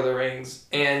the Lord of the Rings,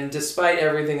 and despite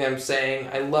everything I'm saying,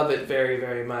 I love it very,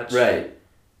 very much. Right.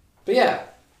 But yeah.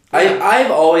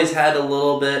 I've always had a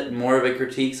little bit more of a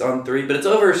critiques on 3, but it's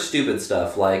over stupid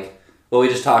stuff, like what we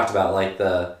just talked about, like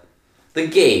the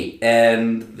gate,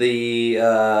 and the,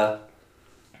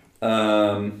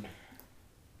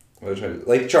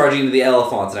 like charging into the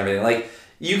elephants and everything, like,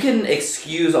 you can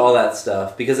excuse all that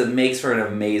stuff because it makes for an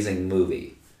amazing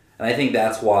movie. And I think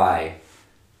that's why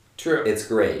it's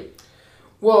great.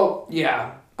 Well,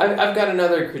 yeah. I've got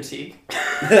another critique.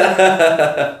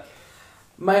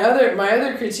 My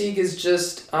other critique is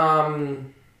just, why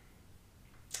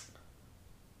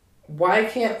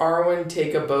can't Arwen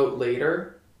take a boat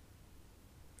later?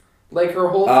 Like, her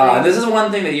whole thing... this is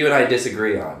one thing that you and I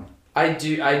disagree on. I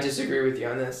disagree with you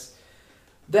on this.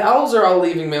 The elves are all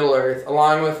leaving Middle-earth,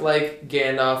 along with, like,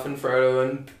 Gandalf and Frodo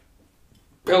and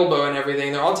Bilbo and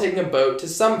everything. They're all taking a boat to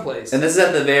someplace. And this is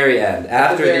at the very end,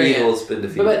 after the evil's been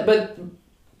defeated.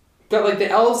 But, like, the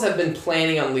elves have been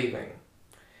planning on leaving.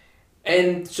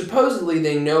 And supposedly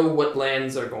they know what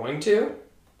lands they're going to.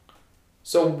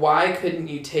 So why couldn't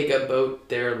you take a boat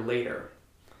there later?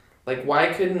 Like, why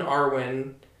couldn't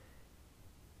Arwen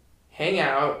hang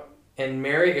out and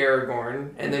marry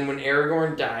Aragorn, and then when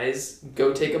Aragorn dies,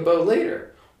 go take a boat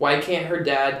later? Why can't her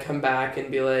dad come back and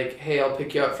be like, hey, I'll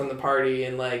pick you up from the party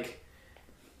in like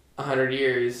 100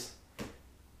 years?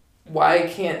 Why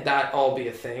can't that all be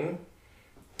a thing?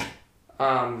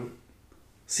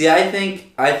 See, I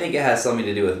think it has something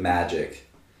to do with magic.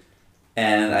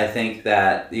 And I think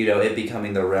that, it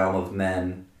becoming the realm of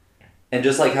men. And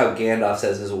just like how Gandalf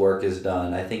says his work is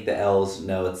done, I think the elves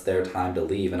know it's their time to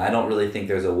leave. And I don't really think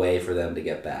there's a way for them to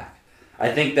get back.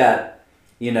 I think that,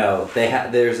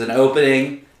 there's an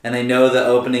opening, and they know the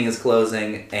opening is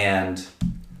closing, and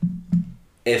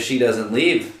if she doesn't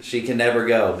leave, she can never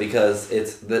go, because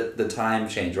it's the time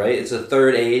change, right? It's a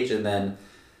third age, and then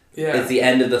it's the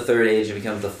end of the third age, and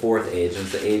becomes the fourth age, and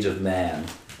it's the age of man.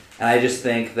 And I just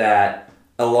think that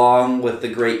along with the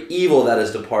great evil that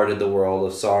has departed the world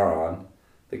of Sauron,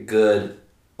 the good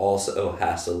also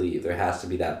has to leave. There has to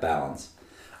be that balance.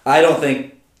 I don't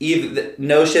think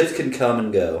no ships can come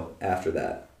and go after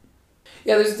that.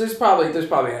 Yeah, there's probably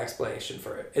an explanation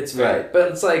for it. It's fair. Right.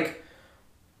 But it's like,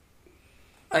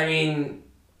 I mean,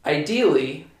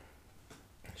 ideally,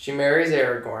 she marries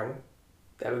Aragorn.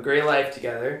 They have a great life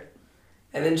together.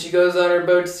 And then she goes on her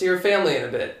boat to see her family in a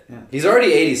bit. Yeah. He's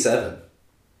already 87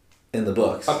 in the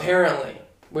books. Apparently.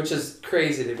 Which is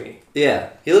crazy to me. Yeah.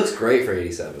 He looks great for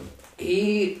 87.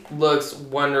 He looks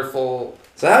wonderful.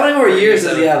 So how many more years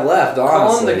does he have left, honestly?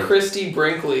 Call him the Christy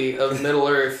Brinkley of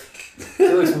Middle-earth. He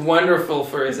looks wonderful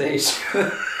for his age.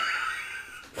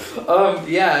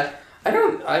 Yeah. I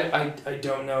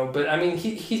don't know, but I mean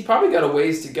he's probably got a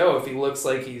ways to go if he looks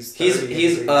like he's 30,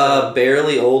 he's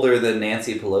barely older than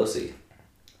Nancy Pelosi.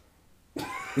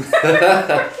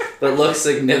 But looks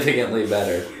significantly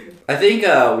better. I think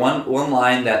one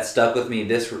line that stuck with me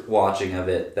this watching of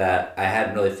it that I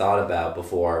hadn't really thought about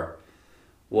before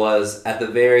was at the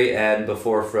very end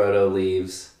before Frodo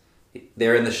leaves.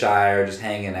 They're in the Shire just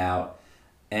hanging out,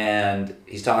 and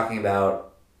he's talking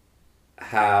about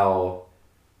how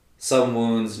some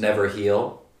wounds never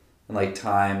heal,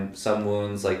 and some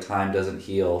wounds time doesn't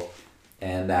heal,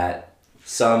 and that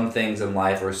some things in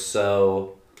life are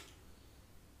so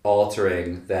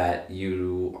altering that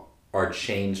you are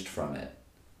changed from it.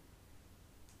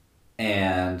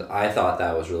 And I thought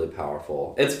that was really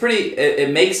powerful. It's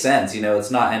it makes sense,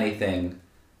 it's not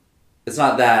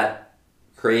that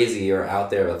crazy or out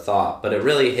there of a thought, but it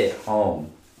really hit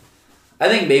home. I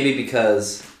think maybe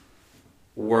because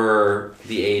we're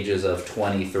the ages of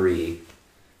 23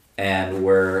 and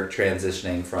we're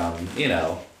transitioning from,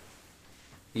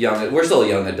 we're still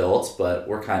young adults, but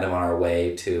we're kind of on our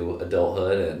way to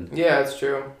adulthood, and yeah, it's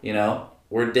true.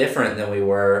 We're different than we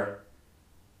were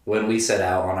when we set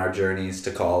out on our journeys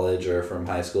to college or from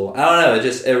high school. I don't know,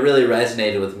 it really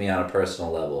resonated with me on a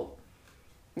personal level.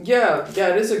 Yeah,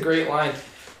 it is a great line.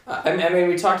 I mean,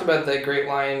 we talked about that great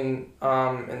line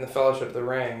in the Fellowship of the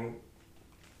Ring.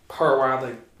 Part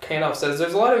where Gandalf says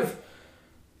there's a lot of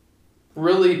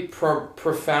really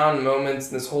profound moments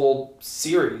in this whole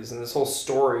series and this whole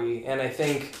story, and I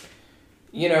think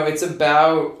it's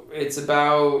about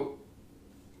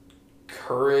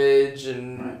courage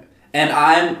and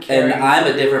I'm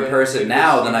a different person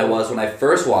now than I was when I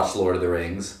first watched Lord of the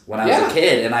Rings when I was a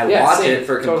kid, and I watched it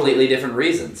for completely different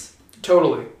reasons.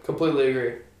 Totally, completely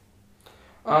agree.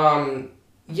 I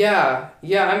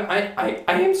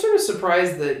am sort of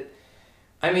surprised that,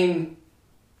 I mean,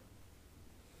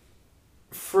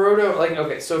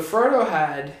 Frodo, so Frodo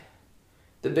had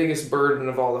the biggest burden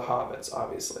of all the hobbits,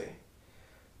 obviously.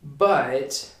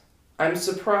 But I'm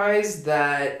surprised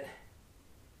that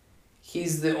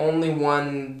he's the only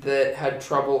one that had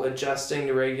trouble adjusting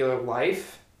to regular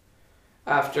life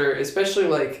after,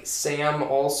 especially Sam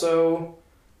also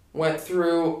went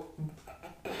through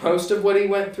most of what he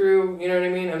went through, you know what I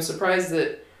mean? I'm surprised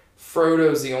that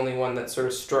Frodo's the only one that sort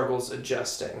of struggles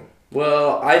adjusting.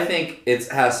 Well, I think it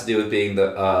has to do with being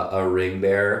a ring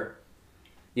bearer.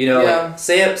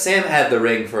 Sam had the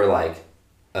ring for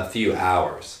a few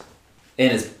hours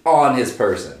on his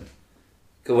person.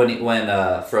 When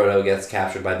Frodo gets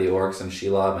captured by the orcs and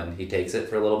Shelob, and he takes it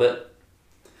for a little bit.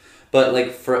 But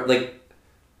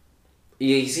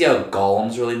you see how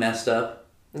Gollum's really messed up?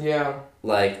 Yeah.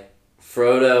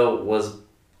 Frodo was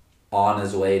on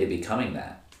his way to becoming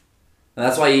that. And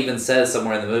that's why he even says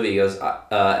somewhere in the movie, he goes,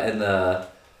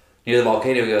 near the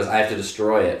volcano, he goes, I have to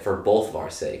destroy it for both of our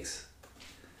sakes.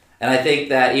 And I think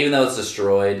that even though it's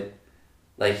destroyed,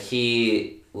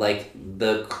 the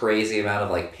crazy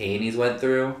amount of pain he's went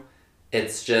through,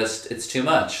 it's too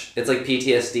much. It's like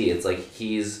PTSD. It's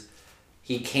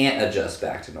he can't adjust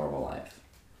back to normal life.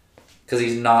 Because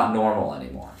he's not normal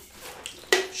anymore.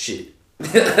 Shit.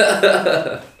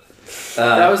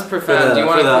 That was profound. Do you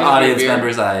want for the to clean up your audience beer?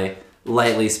 members, I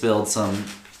lightly spilled some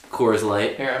Coors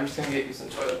Light. Here, I'm just gonna get you some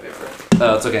toilet paper.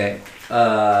 Oh, it's okay.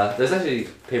 There's actually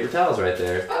paper towels right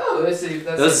there. Oh, let's see.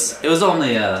 It was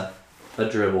only a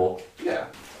dribble. Yeah.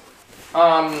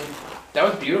 That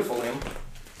was beautiful, Liam.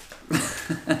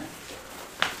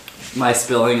 My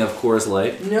spilling of Coors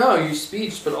Light. No, your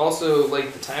speech, but also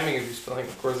like the timing of your spilling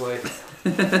of Coors Light.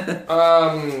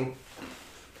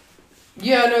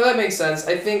 Yeah, no, that makes sense.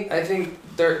 I think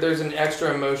there's an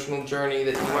extra emotional journey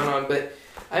that he went on, but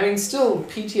I mean, still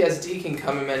PTSD can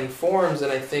come in many forms,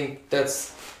 and I think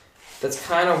that's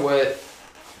kind of what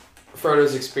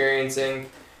Frodo's experiencing.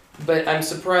 But I'm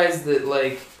surprised that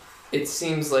like it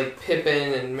seems like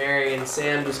Pippin and Merry and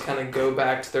Sam just kind of go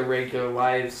back to their regular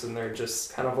lives, and they're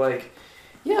just kind of like,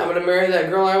 yeah, I'm gonna marry that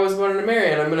girl I always wanted to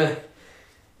marry, and I'm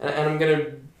gonna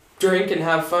drink and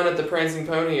have fun at the Prancing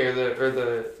Pony or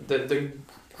the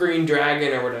Green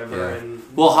Dragon or whatever. Yeah. And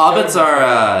well, hobbits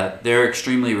are they're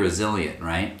extremely resilient,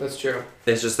 right? That's true.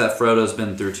 It's just that Frodo's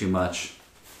been through too much.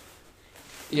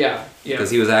 Yeah.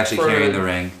 Because he was actually Frodo carrying the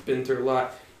ring. Been through a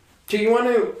lot. Do you want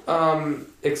to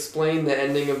explain the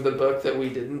ending of the book that we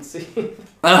didn't see?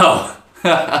 Oh.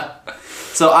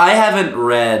 So I haven't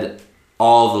read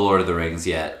all of the Lord of the Rings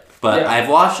yet, but Yeah. I've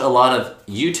watched a lot of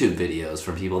YouTube videos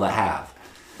from people that have.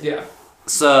 Yeah.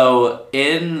 So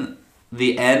in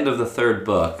the end of the third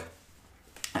book,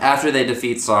 after they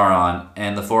defeat Sauron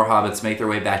and the four hobbits make their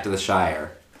way back to the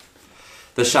Shire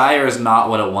is not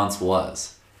what it once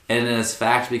was. And it has in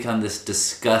fact become this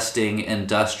disgusting,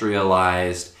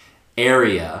 industrialized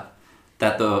area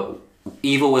that the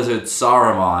evil wizard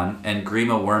Saruman and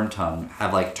Grima Wormtongue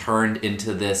have like turned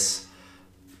into this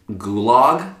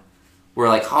gulag where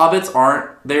like hobbits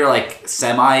they're like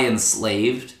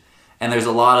semi-enslaved, and there's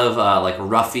a lot of like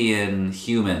ruffian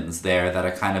humans there that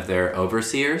are kind of their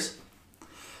overseers.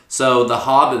 So the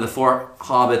four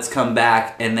hobbits come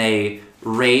back and they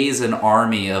raise an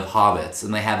army of hobbits,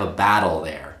 and they have a battle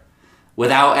there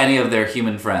without any of their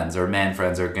human friends or man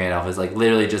friends or Gandalf. It's like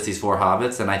literally just these four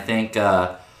hobbits, and I think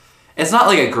it's not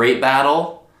like a great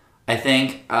battle. I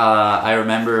think I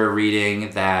remember reading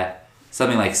that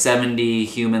something like 70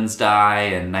 humans die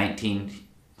and 19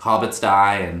 hobbits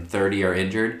die and 30 are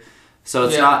injured. So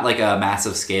it's not like a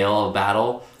massive scale of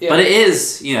battle. Yeah. But it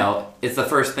is, it's the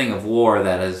first thing of war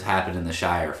that has happened in the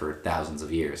Shire for thousands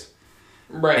of years.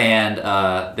 Right. And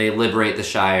they liberate the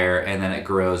Shire, and then it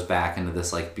grows back into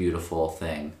this like beautiful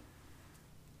thing,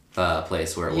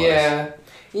 place where it was. Yeah.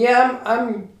 Yeah,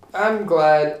 I'm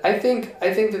glad. I think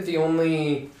that the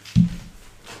only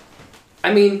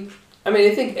I think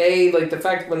like the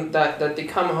fact when that they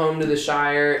come home to the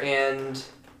Shire and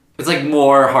it's like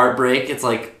more heartbreak. It's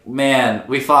like, man,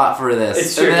 we fought for this.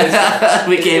 It's true.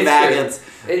 We came back.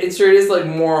 It's true. It is like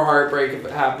more heartbreak if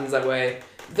it happens that way.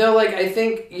 Though, like I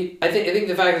think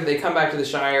the fact that they come back to the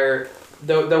Shire,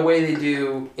 the way they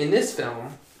do in this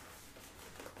film,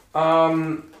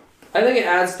 I think it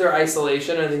adds to their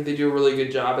isolation. I think they do a really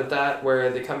good job at that, where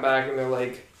they come back and they're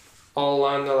like all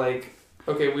alone. They're like,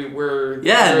 okay, we're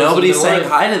nobody's saying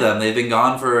hi to them. They've been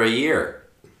gone for a year.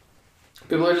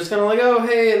 People are just kind of like, oh,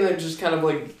 hey, and they're just kind of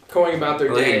like going about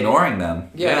their day. Ignoring them.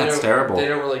 Yeah, it's terrible. They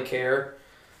don't really care.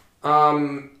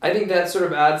 I think that sort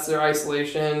of adds to their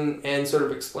isolation and sort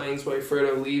of explains why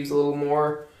Frodo leaves a little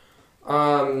more.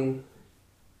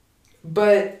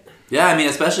 But... Yeah,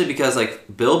 especially because, like,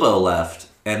 Bilbo left,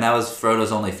 and that was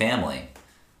Frodo's only family.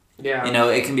 Yeah.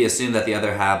 It can be assumed that the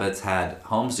other hobbits had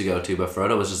homes to go to, but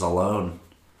Frodo was just alone,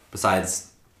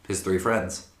 besides his 3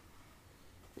 friends.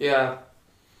 Yeah.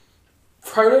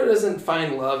 Frodo doesn't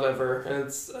find love ever,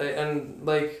 and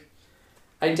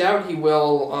I doubt he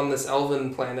will on this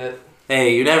elven planet.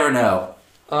 Hey, you never know.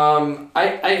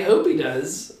 I hope he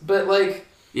does, but like...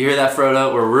 You hear that,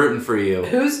 Frodo? We're rooting for you.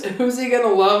 Who's he gonna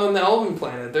love on the elven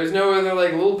planet? There's no other,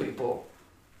 like, little people.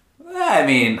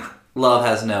 Love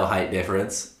has no height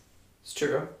difference. It's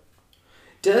true.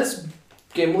 Does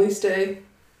Gimli stay?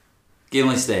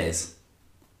 Gimli stays.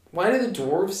 Why do the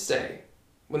dwarves stay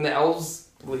when the elves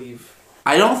leave?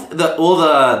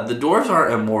 The dwarves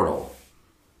aren't immortal.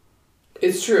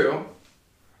 It's true.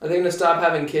 Are they gonna stop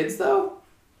having kids though?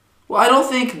 Well, I don't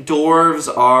think dwarves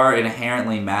are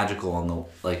inherently magical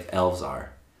like elves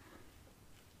are.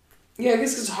 Yeah, I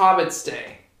guess because hobbits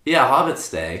stay. Yeah, hobbits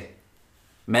stay.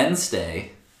 Men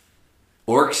stay.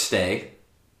 Orcs stay.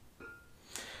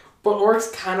 But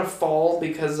orcs kind of fall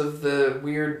because of the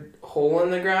weird hole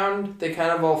in the ground. They kind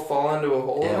of all fall into a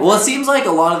hole. Yeah. Well, it seems like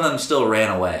a lot of them still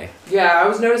ran away. Yeah, I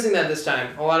was noticing that this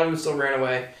time. A lot of them still ran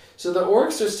away. So the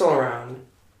orcs are still around.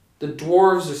 The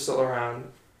dwarves are still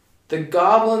around. The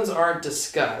goblins aren't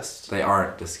discussed. They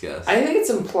aren't discussed. I think it's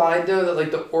implied though that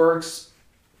like the orcs.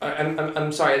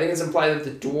 I'm sorry. I think it's implied that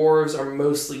the dwarves are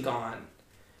mostly gone,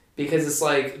 because it's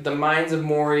like the mines of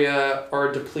Moria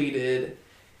are depleted,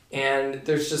 and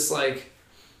there's just like,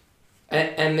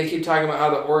 and they keep talking about how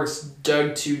the orcs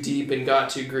dug too deep and got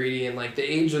too greedy, and like the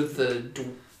age of the.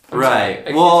 Right.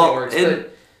 Sorry, Well, orcs, in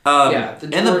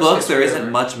the the books there over.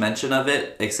 isn't much mention of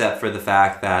it except for the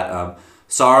fact that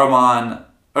Sauron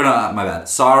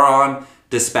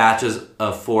dispatches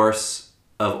a force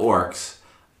of orcs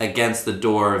against the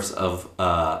dwarves of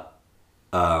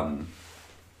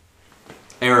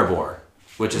Erebor,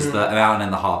 which is the mountain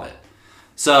in the Hobbit.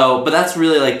 So, but that's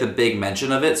really like the big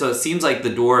mention of it. So it seems like the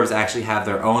dwarves actually have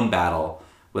their own battle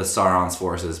with Sauron's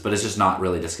forces, but it's just not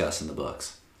really discussed in the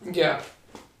books. Yeah,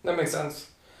 that makes sense.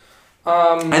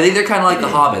 I think they're kind of like the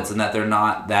hobbits in that they're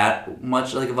not that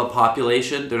much like of a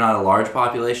population. They're not a large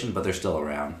population, but they're still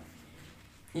around.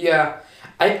 Yeah.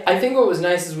 I think what was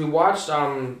nice is we watched 2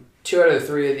 out of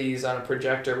 3 of these on a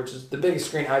projector, which is the biggest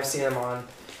screen I've seen them on.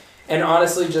 And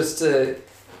honestly, just to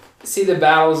see the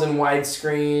battles in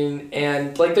widescreen,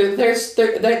 and like there's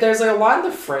like a lot in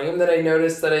the frame that I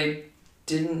noticed that I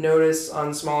didn't notice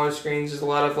on smaller screens. There's a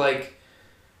lot of like,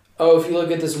 oh, if you look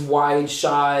at this wide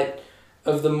shot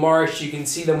of the marsh, you can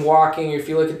see them walking. If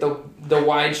you look at the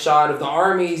wide shot of the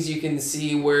armies, you can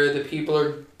see where the people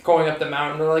are going up the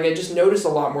mountain. Like, I just noticed a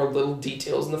lot more little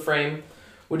details in the frame,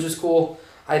 which is cool.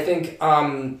 I think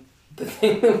the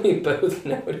thing that we both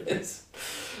noticed,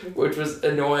 which was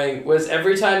annoying, was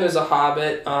every time there's a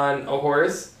hobbit on a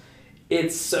horse,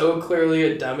 it's so clearly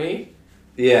a dummy.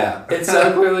 Yeah. It's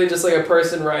so clearly just like a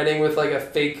person riding with like a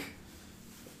fake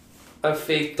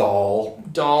doll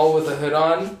with a hood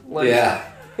on. Like, yeah.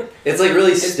 It's like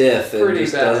really stiff and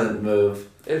just bad. doesn't move.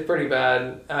 It's pretty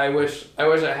bad. I wish I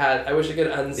could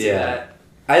unsee that.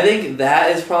 I think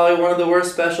that is probably one of the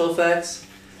worst special effects.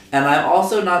 And I'm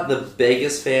also not the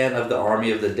biggest fan of the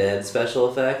Army of the Dead special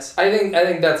effects. I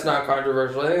think that's not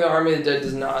controversial. I think the Army of the Dead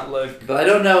does not look. But I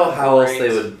don't know how great. else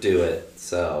they would do it.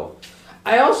 So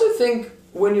I also think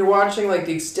when you're watching like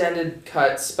the extended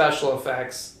cut special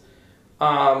effects,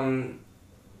 when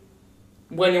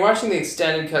you're watching the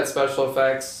extended cut special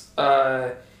effects,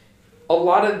 a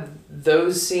lot of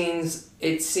those scenes,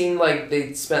 it seemed like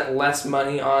they spent less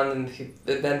money on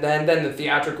than the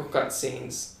theatrical cut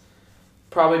scenes.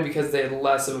 Probably because they had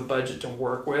less of a budget to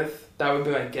work with. That would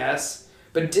be my guess.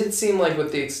 But it did seem like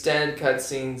with the extended cut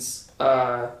scenes,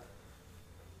 like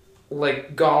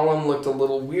Gollum looked a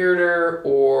little weirder,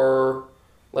 or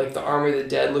like the Army of the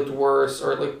Dead looked worse,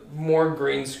 or it looked more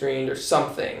green screened or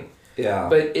something. Yeah.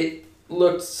 But it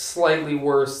looked slightly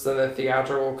worse than the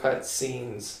theatrical cut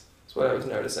scenes. That's what I was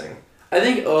noticing. I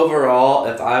think overall,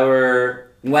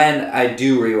 when I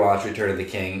do rewatch Return of the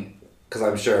King, because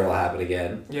I'm sure it'll happen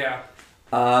again. Yeah.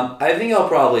 I think I'll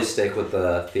probably stick with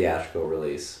the theatrical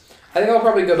release. I think I'll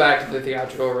probably go back to the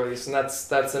theatrical release, and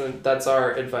that's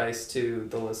our advice to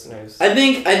the listeners. I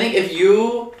think if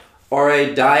you are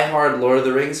a diehard Lord of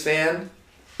the Rings fan,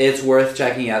 it's worth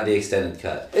checking out the extended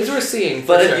cut. It's worth seeing.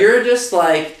 But if you're just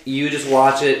like, you just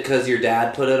watch it because your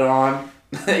dad put it on,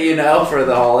 for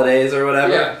the holidays or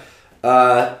whatever,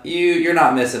 you're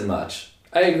not missing much.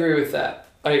 I agree with that.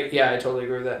 I totally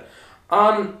agree with that.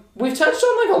 We've touched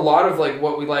on like a lot of like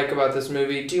what we like about this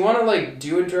movie. Do you want to like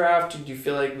do a draft? Do you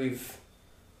feel like we've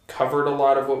covered a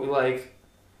lot of what we like?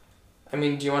 I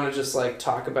mean, do you want to just like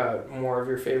talk about more of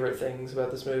your favorite things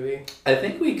about this movie? I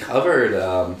think we covered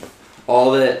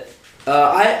all that.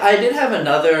 I did have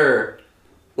another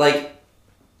like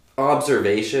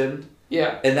observation.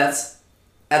 Yeah. And that's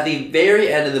at the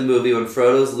very end of the movie when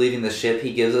Frodo's leaving the ship,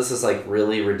 he gives us this like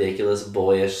really ridiculous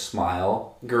boyish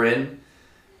smile grin,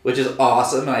 which is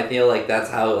awesome, and I feel like that's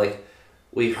how like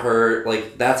we heard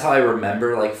like that's how I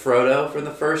remember like Frodo from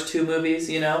the first 2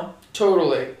 movies,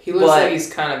 Totally. He looks like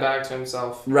he's kind of back to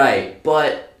himself. Right,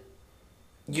 but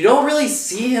you don't really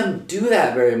see him do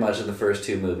that very much in the first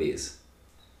 2 movies.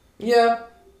 Yeah.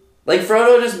 Like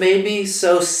Frodo just made me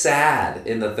so sad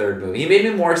in the 3rd movie. He made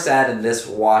me more sad in this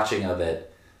watching of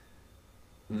it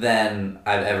than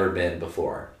I've ever been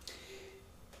before.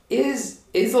 Is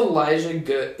Elijah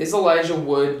good? Is Elijah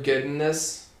Wood good in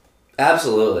this?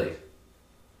 Absolutely.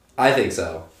 I think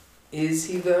so. Is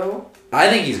he though? I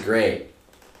think he's great.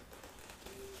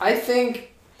 But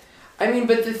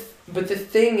the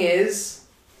thing is,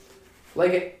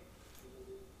 like,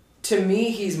 to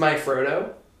me, he's my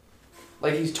Frodo.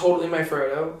 Like, he's totally my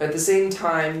Frodo. At the same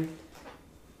time,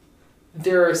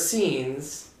 there are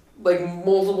scenes, like,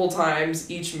 multiple times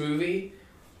each movie,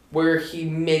 where he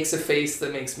makes a face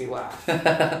that makes me laugh.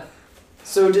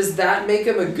 So does that make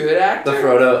him a good actor? The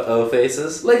Frodo O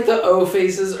faces. Like the O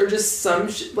faces, or just some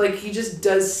like he just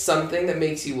does something that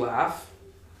makes you laugh.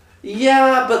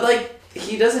 Yeah, but like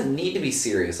he doesn't need to be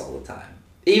serious all the time.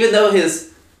 Even though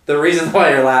the reasons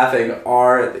why you're laughing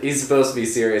are he's supposed to be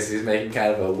serious. He's making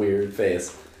kind of a weird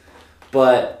face,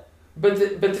 but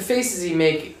the faces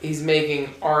he's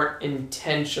making aren't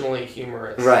intentionally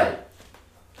humorous. right.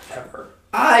 Ever.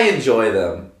 I enjoy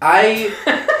them. I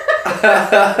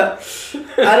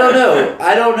don't know.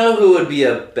 I don't know who would be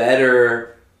a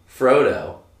better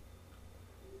Frodo.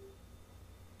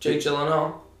 Jake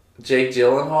Gyllenhaal? Jake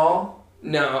Gyllenhaal?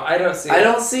 No, I don't see it. I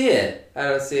don't see it. I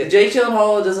don't see it. Jake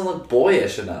Gyllenhaal doesn't look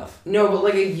boyish enough. No, but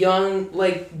like a young,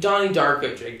 like Johnny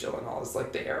Darko Jake Gyllenhaal is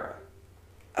like the era.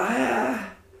 I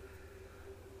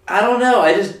don't know.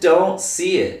 I just don't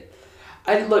see it.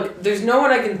 Look, there's no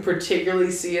one I can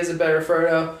particularly see as a better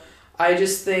Frodo. I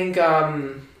just think,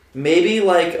 maybe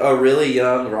like a really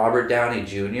young Robert Downey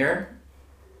Jr.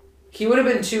 He would have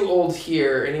been too old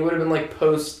here, and he would have been like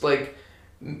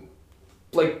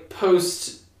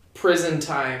post prison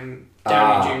time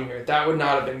Downey Jr. That would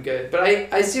not have been good. But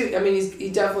I see. I mean, he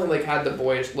definitely like had the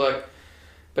boyish look,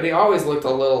 but he always looked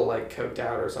a little like coked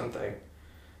out or something.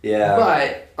 Yeah.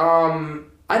 But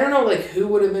I don't know like who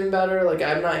would have been better. Like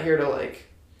I'm not here to like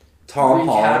Tom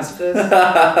recast Holland. this.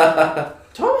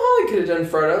 Tom Holland could have done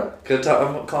Frodo. Could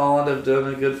Tom Holland have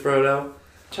done a good Frodo?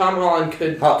 Tom Holland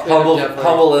could.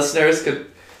 Humble listeners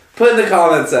could put in the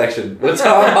comment section. Would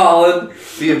Tom Holland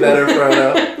be a better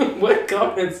Frodo? What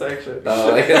comment section?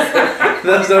 Oh, I guess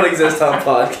those don't exist on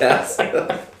podcasts.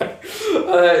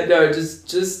 No,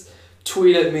 just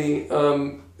tweet at me.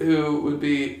 Who would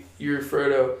be your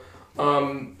Frodo?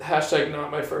 Hashtag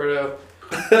not my Frodo.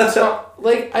 So,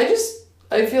 like I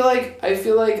feel like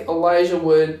Elijah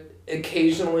Wood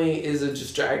occasionally is a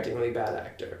distractingly bad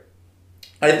actor.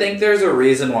 I think there's a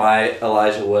reason why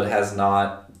Elijah Wood has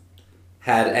not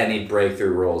had any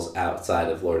breakthrough roles outside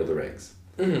of Lord of the Rings.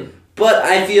 Mm-hmm. But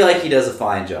I feel like he does a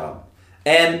fine job.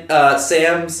 And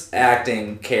Sam's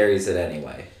acting carries it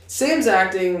anyway. Sam's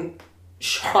acting,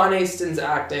 Sean Astin's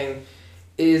acting,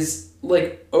 is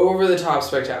like over the top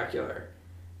spectacular.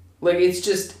 Like it's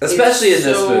just especially in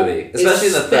this movie, especially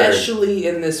in the third. Especially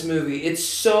in this movie, it's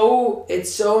so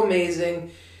amazing.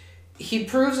 He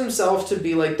proves himself to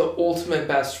be like the ultimate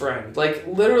best friend. Like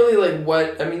literally, like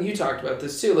what I mean. You talked about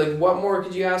this too. Like what more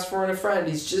could you ask for in a friend?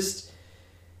 He's just,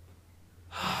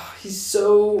 he's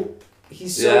so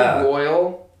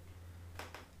loyal.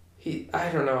 I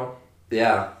don't know.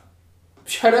 Yeah.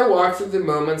 Should I walk through the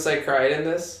moments I cried in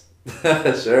this?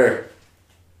 Sure.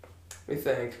 Let me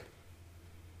think.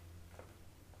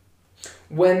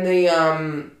 When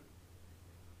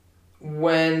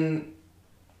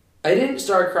I didn't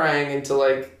start crying until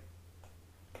like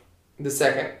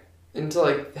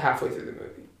halfway through the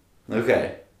movie.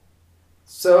 Okay.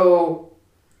 So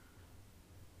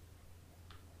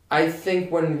I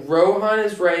think when Rohan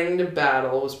is riding to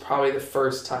battle was probably the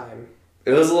first time.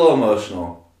 It was a little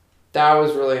emotional. That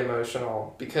was really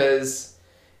emotional because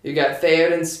you got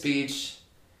Theoden's speech.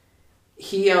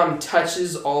 He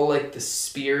touches all like the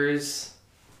spears.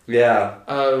 Yeah.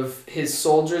 Of his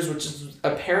soldiers, which is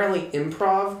apparently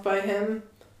improv by him.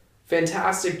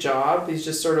 Fantastic job. He's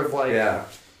just sort of like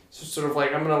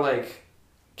I'm gonna like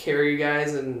carry you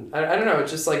guys, and I don't know.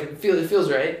 It's just like it feels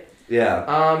right. Yeah.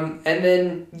 And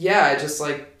then just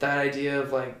like that idea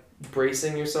of like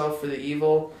bracing yourself for the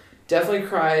evil. Definitely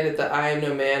cried at the I am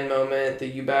no man moment, the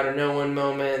you batter no one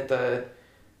moment, the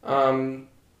there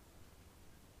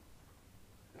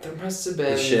must have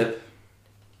been the ship.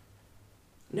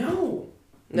 No.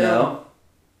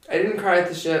 I didn't cry at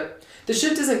the ship. The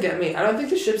ship doesn't get me. I don't think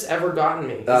the ship's ever gotten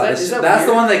me. Is that that's weird?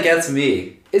 the one that gets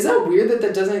me. Is that weird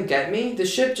that doesn't get me? The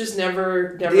ship just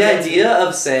never the idea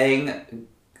of saying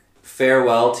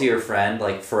farewell to your friend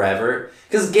like forever,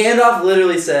 because Gandalf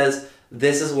literally says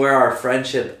this is where our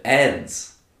friendship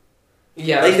ends.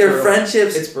 Yeah, like their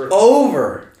friendship's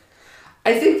over.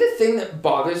 I think the thing that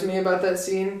bothers me about that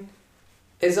scene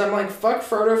is I'm like, fuck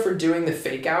Frodo for doing the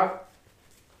fake out.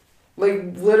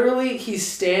 Like, literally, he's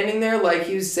standing there like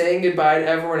he was saying goodbye to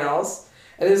everyone else.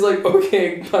 And he's like,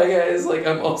 okay, bye guys, like,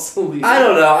 I'm also leaving. I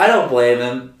don't know. I don't blame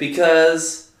him,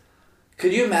 because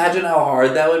could you imagine how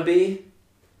hard that would be?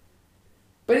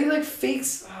 But he, like,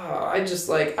 fakes... Oh, I just,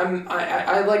 like, I'm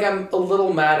a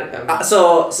little mad at him.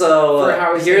 So for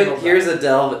how here's a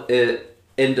delve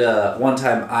into one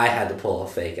time I had to pull a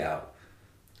fake out.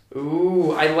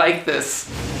 Ooh, I like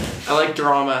this. I like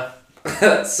drama.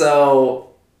 So...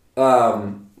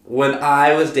 when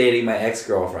I was dating my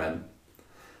ex-girlfriend,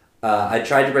 I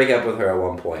tried to break up with her at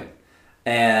one point,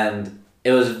 and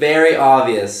it was very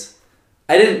obvious.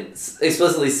 I didn't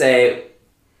explicitly say,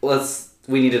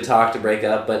 we need to talk to break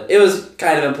up, but it was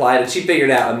kind of implied, and she figured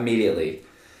it out immediately.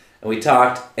 And we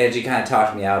talked, and she kind of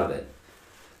talked me out of it.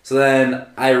 So then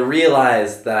I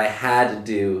realized that I had to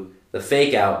do the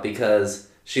fake out because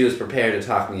she was prepared to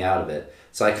talk me out of it.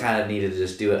 So I kind of needed to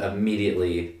just do it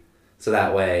immediately so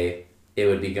that way it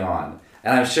would be gone.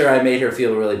 And I'm sure I made her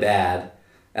feel really bad.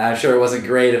 And I'm sure it wasn't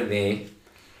great of me.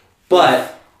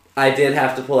 But I did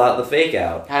have to pull out the fake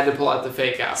out. Had to pull out the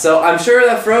fake out. So I'm sure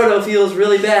that Frodo feels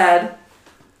really bad.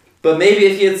 But maybe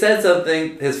if he had said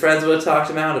something, his friends would have talked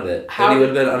him out of it. And he would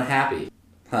have been unhappy.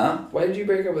 Huh? Why did you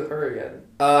break up with her again?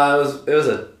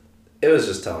 It was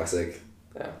just toxic.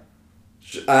 Yeah.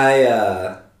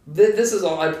 This is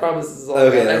all. I promise. This is all.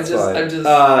 Okay, that's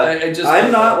fine.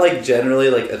 I'm not like generally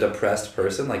like a depressed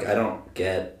person. Like I don't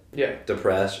get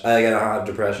depressed. I don't have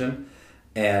depression,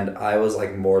 and I was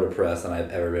like more depressed than I've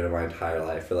ever been in my entire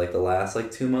life for like the last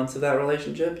like 2 months of that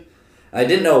relationship. I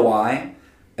didn't know why,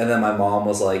 and then my mom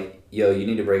was like, "Yo, you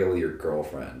need to break up with your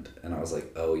girlfriend," and I was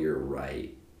like, "Oh, you're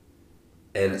right."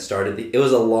 And it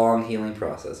was a long healing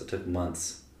process. It took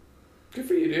months. Good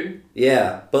for you, dude.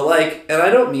 Yeah, but like, and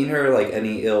I don't mean her like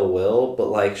any ill will, but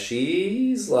like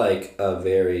she's like a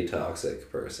very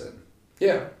toxic person.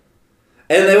 Yeah.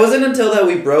 And it wasn't until that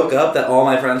we broke up that all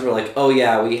my friends were like, "Oh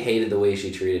yeah, we hated the way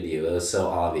she treated you. It was so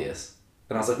obvious."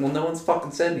 And I was like, "Well, no one's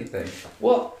fucking said anything."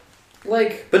 Well,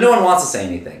 like. But no one wants to say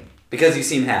anything because you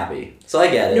seem happy, so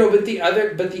I get it. No, but the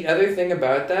other thing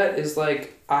about that is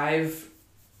like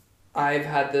I've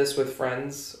had this with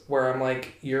friends where I'm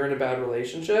like, you're in a bad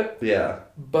relationship. Yeah.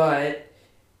 But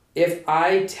if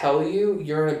I tell you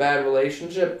you're in a bad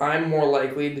relationship, I'm more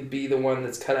likely to be the one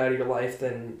that's cut out of your life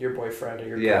than your boyfriend or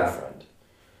your girlfriend.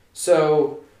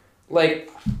 So, like...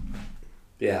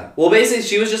 Yeah. Well, basically,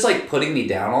 she was just, like, putting me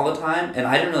down all the time, and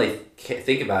I didn't really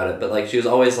think about it, but, like, she was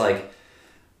always, like,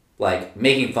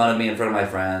 making fun of me in front of my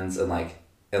friends and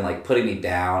putting me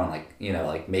down and, like, you know,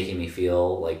 like, making me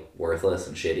feel, like, worthless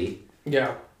and shitty.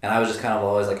 Yeah. And I was just kind of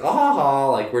always like, oh, ha,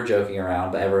 ha, like, we're joking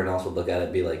around, but everyone else would look at it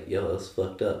and be like, yo, that's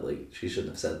fucked up. Like, she shouldn't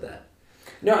have said that.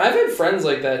 No, I've had friends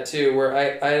like that, too, where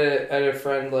I had a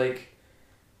friend, like,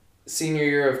 senior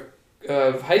year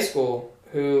of high school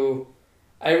who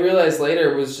I realized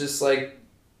later was just, like,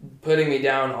 putting me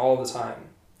down all the time.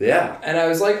 Yeah. And I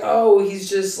was like, oh, he's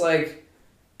just, like,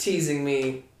 teasing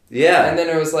me. Yeah. And then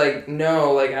it was like,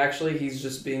 no, like, actually, he's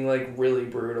just being, like, really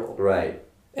brutal. Right.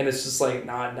 And it's just, like,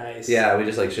 not nice. Yeah, we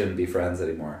just, like, shouldn't be friends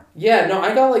anymore. Yeah, no,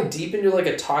 I got, like, deep into, like,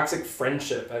 a toxic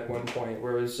friendship at one point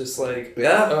where it was just, like,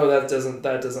 yeah, oh, that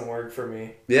doesn't work for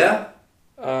me. Yeah.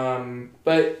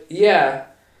 But, yeah,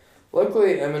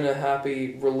 luckily I'm in a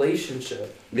happy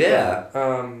relationship. Yeah.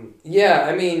 But, yeah,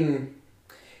 I mean,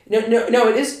 no,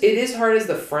 it is hard as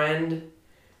the friend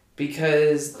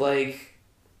because, like,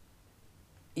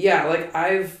 yeah, like,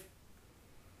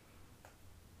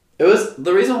 It was,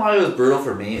 the reason why it was brutal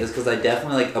for me is because I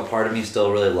definitely, like, a part of me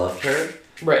still really loved her.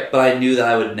 Right. But I knew that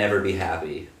I would never be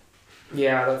happy.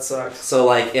 Yeah, that sucks. So,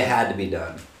 like, it had to be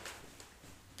done.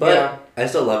 But yeah. I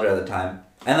still loved her at the time.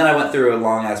 And then I went through a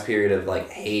long-ass period of, like,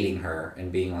 hating her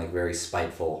and being, like, very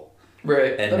spiteful.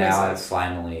 Right. And now I've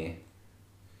finally...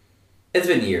 It's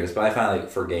been years, but I finally, like,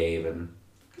 forgave and,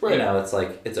 you know, it's,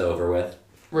 like, it's over with.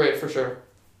 Right, for sure.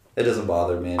 It doesn't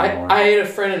bother me anymore. I had a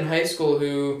friend in high school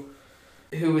who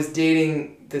was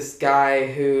dating this guy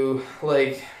who,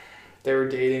 like, they were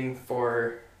dating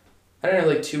for, I don't know,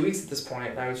 like 2 weeks at this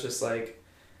point, and I was just like,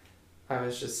 I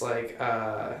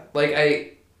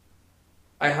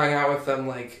hung out with them,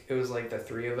 like, it was like the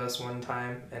three of us one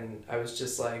time, and I was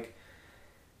just like,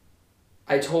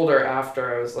 I told her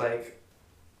after, I was like,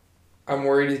 I'm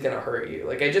worried he's gonna hurt you.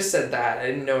 Like, I just said that. I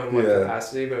didn't know in what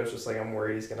capacity, but I was just like, I'm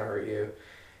worried he's gonna hurt you.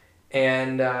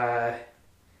 And,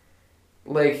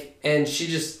 like, and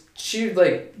she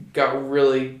like got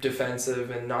really defensive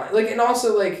and not, like, and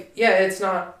also, like, yeah, it's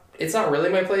not really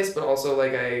my place, but also,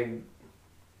 like,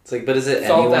 it's like, but is it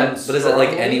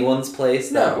like anyone's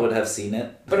place that would have seen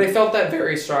it? But I felt that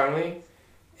very strongly,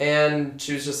 and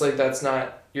she was just like, that's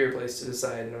not your place to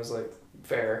decide, and I was like,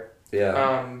 fair.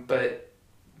 Yeah. But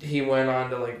he went on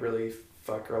to, like, really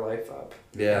fuck her life up.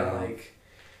 Yeah. And, like,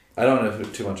 I don't know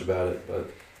too much about it, but...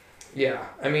 Yeah,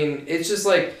 I mean, it's just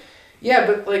like, yeah,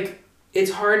 but, like, it's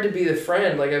hard to be the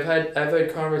friend. Like, I've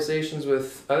had conversations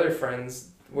with other friends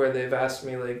where they've asked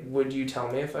me, like, would you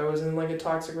tell me if I was in, like, a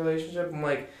toxic relationship? I'm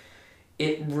like,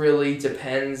 it really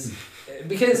depends,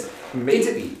 because...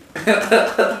 Maybe.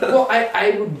 Well,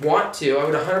 I would want to. I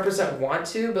would 100% want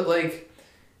to, but, like,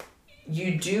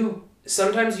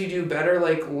 sometimes you do better,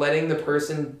 like, letting the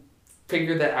person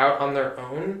figure that out on their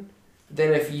own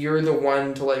than if you're the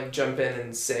one to like jump in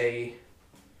and say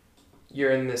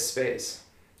you're in this space.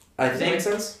 Does that make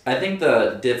sense? I think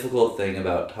the difficult thing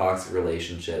about toxic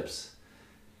relationships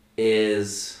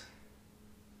is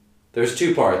there's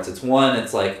two parts.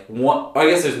 It's like I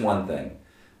guess there's one thing,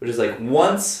 which is like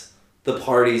once the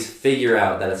parties figure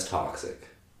out that it's toxic,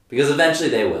 because eventually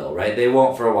they will, right? They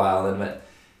won't for a while, then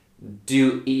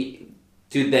do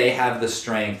they have the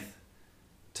strength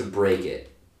to break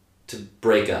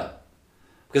up?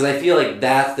 Because I feel like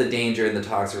that's the danger in the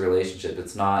toxic relationship.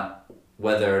 It's not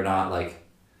whether or not, like,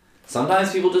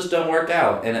 sometimes people just don't work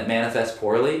out and it manifests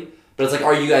poorly, but it's like,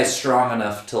 are you guys strong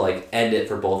enough to, like, end it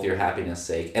for both your happiness'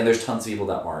 sake? And there's tons of people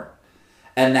that aren't.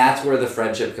 And that's where the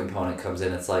friendship component comes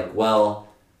in. It's like, well,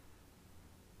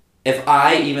 if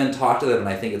I even talk to them and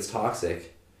I think it's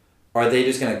toxic, are they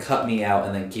just going to cut me out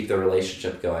and then keep the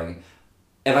relationship going?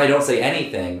 If I don't say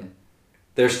anything,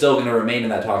 they're still going to remain in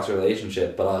that toxic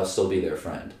relationship, but I'll still be their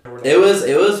friend. It was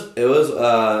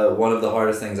one of the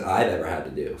hardest things I've ever had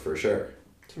to do, for sure.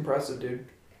 It's impressive, dude.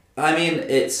 I mean,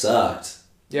 it sucked.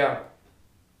 Yeah.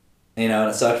 You know,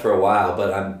 and it sucked for a while,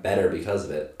 but I'm better because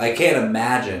of it. I can't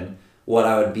imagine what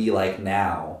I would be like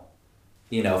now,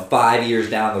 5 years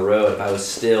down the road, if I was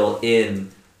still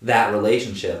in that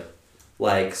relationship,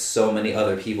 like so many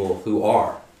other people who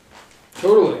are.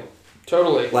 Totally.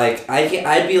 Like,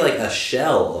 I'd be like a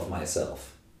shell of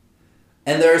myself.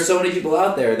 And there are so many people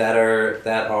out there that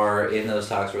are in those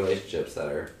toxic relationships that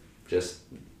are just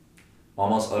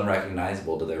almost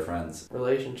unrecognizable to their friends.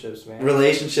 Relationships, man.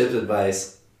 Relationship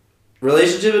advice,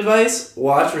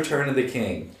 watch Return of the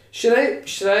King. Should I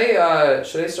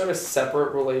start a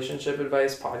separate relationship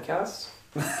advice podcast?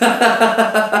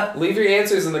 Leave your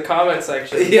answers in the comment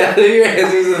section. Yeah, leave your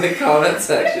answers in the comment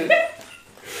section.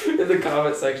 In the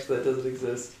comment section that doesn't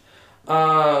exist.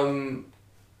 What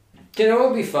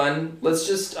would be fun? Let's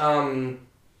just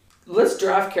let's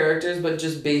draft characters, but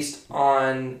just based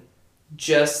on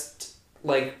just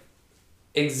like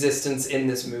existence in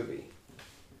this movie,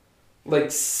 like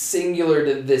singular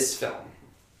to this film.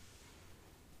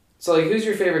 So, like, who's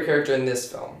your favorite character in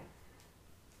this film?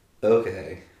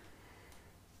 Okay.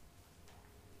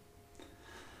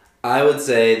 I would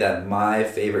say that my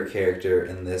favorite character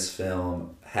in this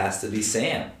film has to be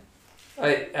Sam.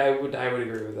 I would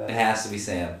agree with that. It has to be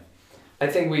Sam. I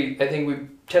think we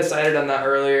decided on that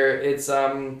earlier. It's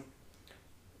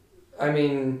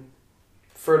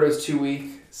Frodo's too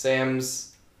weak.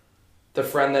 Sam's the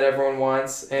friend that everyone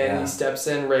wants, and he steps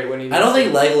in right when he. I don't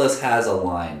think Legolas has a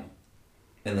line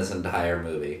in this entire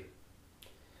movie.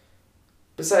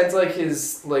 Besides, like,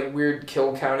 his like weird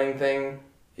kill counting thing.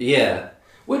 Yeah.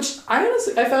 Which I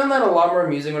found that a lot more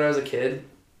amusing when I was a kid.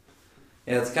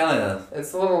 Yeah, it's kind of.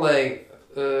 It's a little like.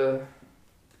 I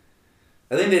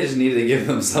think they just needed to give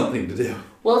them something to do.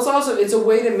 Well, it's a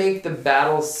way to make the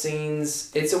battle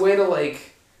scenes. It's a way to like.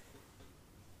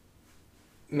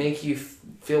 Make you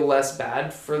feel less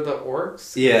bad for the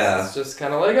orcs. Yeah. It's just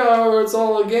kind of like, oh, it's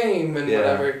all a game and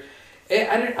whatever.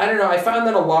 I don't know. I found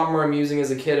that a lot more amusing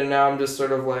as a kid, and now I'm just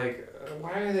sort of like,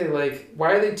 why are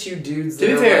they two dudes? To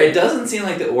be fair, it doesn't seem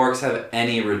like the orcs have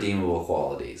any redeemable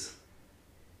qualities.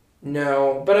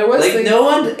 No, but I was like, no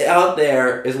one out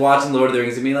there is watching Lord of the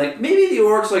Rings and being like, maybe the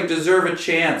orcs like deserve a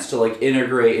chance to like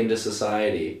integrate into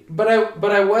society. But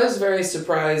I was very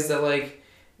surprised that like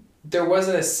there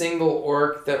wasn't a single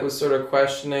orc that was sort of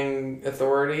questioning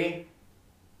authority.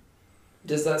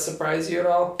 Does that surprise you at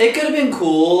all? It could have been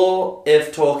cool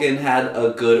if Tolkien had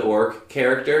a good orc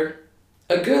character.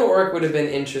 A good orc would have been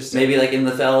interesting. Maybe like in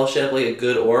the Fellowship, like a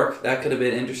good orc. That could have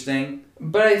been interesting.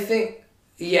 But I think,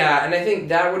 and I think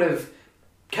that would have...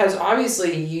 Because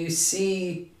obviously you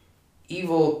see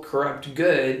evil corrupt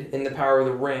good in The Power of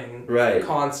the Ring. Right.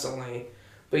 Constantly.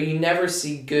 But you never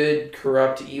see good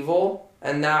corrupt evil.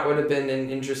 And that would have been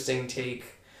an interesting take.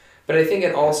 But I think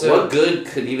it also... What good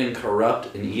could even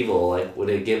corrupt an evil? Like, would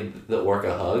it give the orc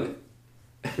a hug?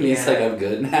 And he's like, I'm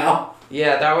good now?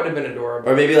 Yeah, that would have been adorable.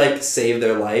 Or maybe, like, save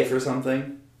their life or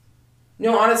something?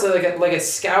 No, honestly, like a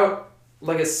scout...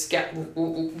 Like, you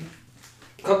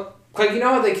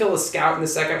know how they kill a scout in the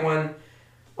second one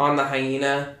on the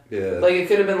hyena? Yeah. Like, it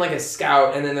could have been, like, a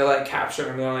scout, and then they, like, capture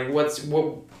him. They're like, what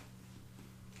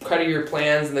are your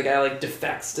plans? And the guy, like,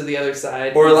 defects to the other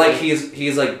side. Or, like,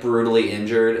 he's like, brutally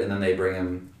injured, and then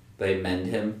they mend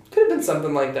him. Could have been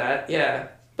something like that, yeah.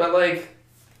 But, like,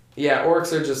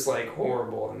 orcs are just, like,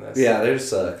 horrible in this. Yeah, they just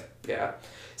suck. Yeah.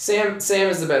 Sam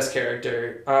is the best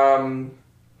character.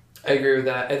 I agree with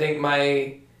that. I think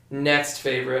my next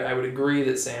favorite, I would agree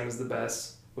that Sam is the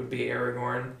best, would be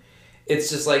Aragorn. It's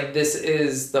just, like, this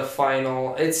is the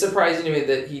final... It's surprising to me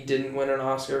that he didn't win an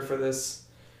Oscar for this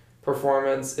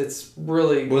performance. It's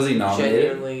really Was he nominated?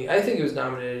 genuinely. I think he was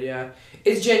nominated. Yeah,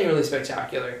 it's genuinely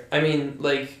spectacular. I mean,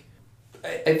 like,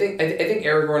 I think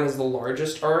Aragorn is the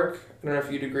largest arc. I don't know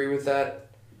if you'd agree with that.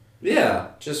 Yeah.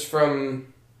 Just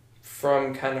from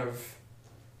kind of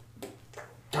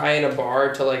tying a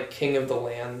bar to like King of the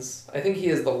Lands. I think he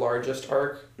is the largest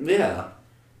arc. Yeah.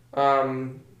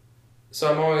 So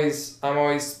I'm always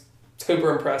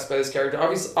super impressed by this character.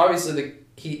 Obviously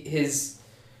he is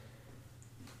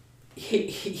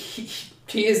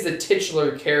the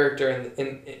titular character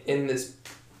in this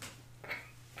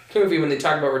movie. When they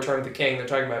talk about Return of the King, they're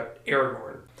talking about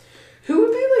Aragorn. Who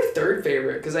would be like third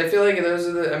favorite? Because I feel like those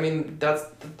are the. I mean, I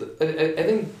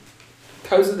think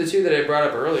those are the two that I brought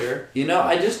up earlier. You know,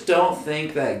 I just don't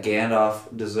think that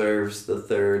Gandalf deserves the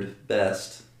third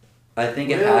best. I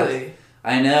think it has. Really?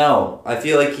 I know. I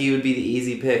feel like he would be the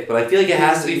easy pick, but I feel like it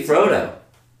has to be Frodo.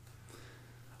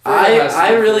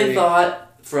 I really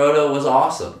thought Frodo was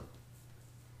awesome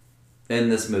in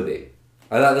this movie.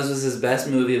 I thought this was his best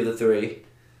movie of the three,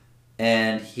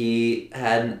 and he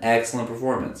had an excellent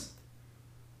performance.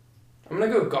 I'm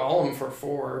gonna go Gollum for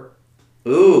 4.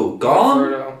 Ooh,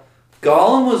 Gollum. Frodo.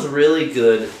 Gollum was really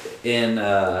good in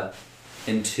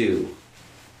 2.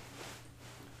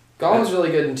 Gollum's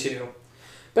really good in 2.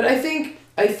 But I think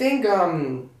I think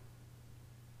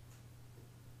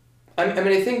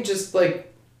just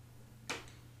like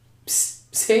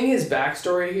seeing his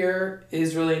backstory here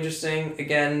is really interesting.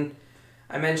 Again,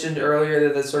 I mentioned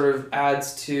earlier that sort of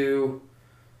adds to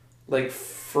like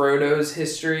Frodo's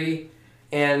history,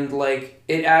 and like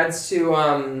it adds to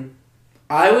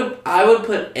I would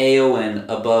put Éowyn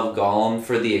above Gollum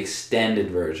for the extended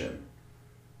version.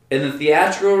 In the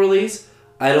theatrical release,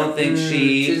 I don't think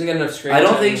she doesn't get enough screen I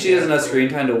don't time. think she has enough screen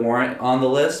time to warrant on the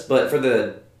list, but for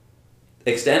the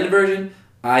extended version,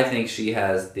 I think she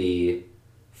has the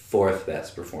 4th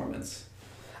best performance.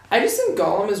 I just think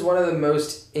Gollum is one of the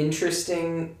most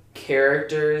interesting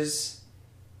characters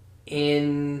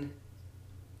in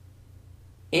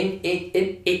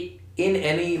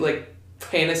any like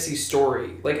fantasy story.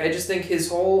 Like I just think his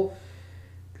whole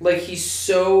like he's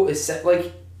so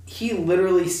like he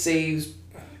literally saves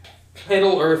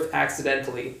Middle Earth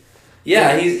accidentally.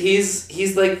 Yeah,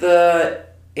 he's like the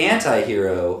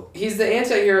anti-hero. He's the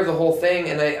anti-hero of the whole thing,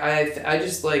 and I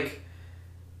just like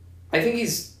I think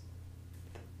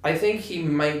he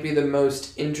might be the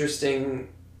most interesting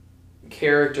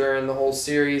character in the whole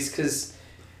series, because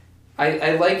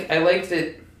I like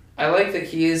that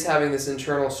he is having this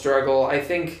internal struggle. I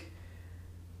think,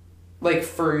 like,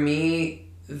 for me,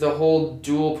 the whole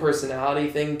dual personality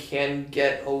thing can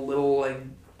get a little like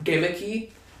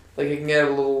gimmicky. Like it can get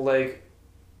a little it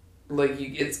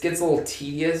gets a little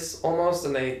tedious almost,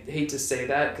 and I hate to say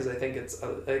that because I think it's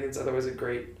otherwise a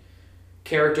great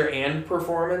character and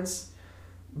performance.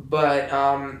 But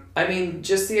I mean,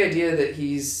 just the idea that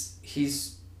he's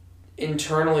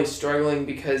internally struggling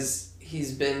because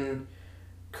he's been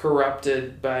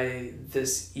corrupted by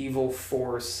this evil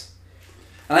force.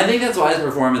 And I think that's why his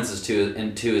performance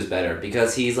in 2 is better,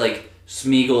 because he's like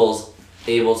Smeagol's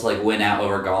able to like win out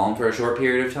over Gollum for a short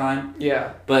period of time.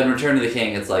 Yeah. But in Return of the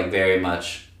King, it's like very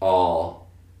much all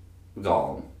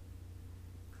Gollum.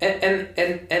 And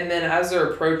then as they're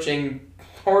approaching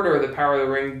Mordor, the Power of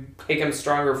the Ring becomes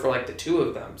stronger for like the 2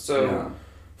 of them. So Yeah.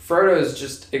 Frodo's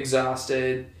just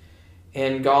exhausted,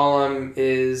 and Gollum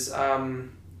is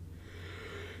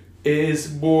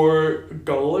more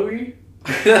Gollum-y.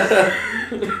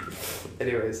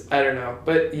 Anyways, I don't know,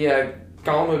 but yeah,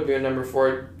 Gollum would be a number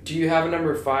 4. Do you have a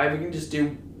number 5? We can just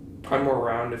do one more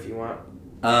round if you want.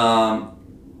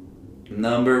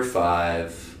 Number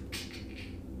 5.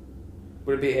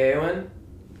 Would it be Éowyn?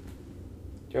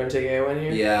 Do you want to take Éowyn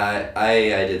here? Yeah,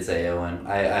 I did say Éowyn.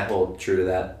 I hold true to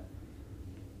that.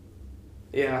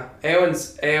 Yeah,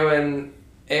 Éowyn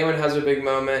has a big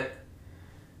moment.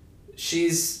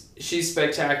 She's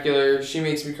spectacular. She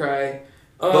makes me cry.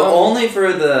 But only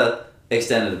for the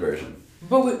extended version.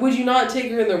 But would you not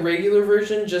take her in the regular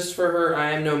version just for her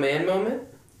 "I am no man" moment?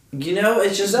 You know,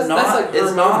 it's just That's not. like her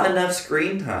It's not moment. enough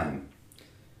screen time.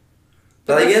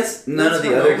 But I guess none of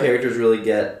the other characters really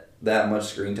get that much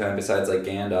screen time besides like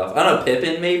Gandalf. I don't know,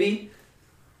 Pippin maybe.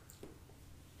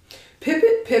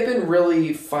 Pippin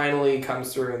really finally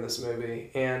comes through in this movie,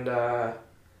 and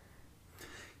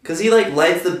because he like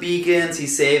lights the beacons, he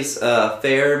saves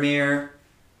Faramir.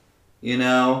 You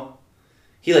know,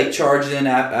 he like charges in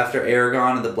after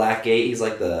Aragorn at the Black Gate. He's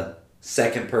like the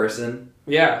second person.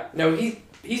 yeah, no,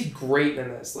 he's great in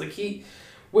this. Like he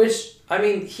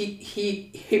bothered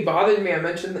me. I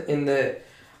mentioned in the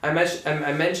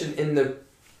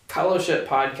Fellowship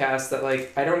podcast that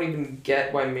like I don't even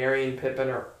get why Merry and Pippin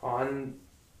are on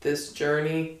this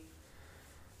journey,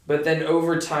 but then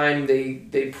over time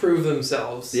they prove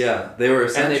themselves. Yeah, they were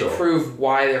essential. And they prove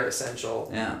why they're essential.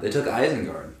 Yeah, they took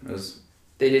Isengard.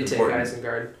 They did important. take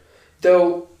Isengard,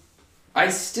 though. I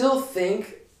still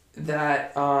think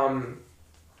that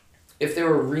if they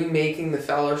were remaking the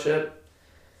Fellowship,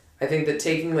 I think that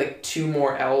taking like 2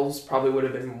 more elves probably would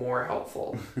have been more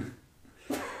helpful.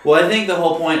 Well, I think the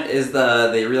whole point is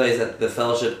they realize that the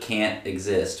Fellowship can't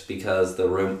exist because the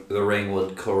ring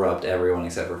would corrupt everyone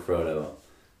except for Frodo,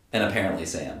 and apparently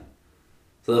Sam.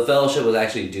 So the Fellowship was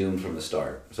actually doomed from the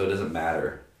start. So it doesn't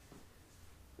matter.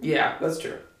 Yeah, that's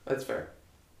true. That's fair.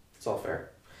 It's all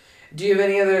fair. Do you have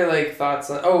any other like thoughts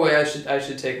on? Oh wait, I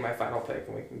should take my final pick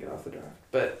and we can get off the draft.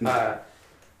 But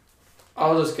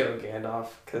I'll just go Gandalf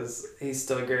because he's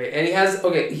still great, and he has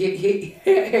he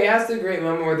has the great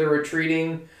moment where they're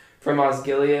retreating from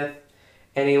Osgiliath,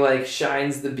 and he like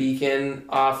shines the beacon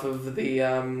off of the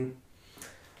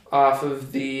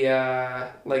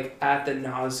like at the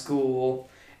Nazgul,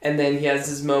 and then he has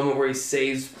this moment where he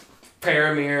saves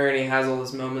Faramir, and he has all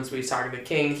those moments where he's talking to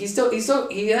King. He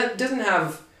doesn't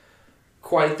have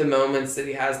quite the moments that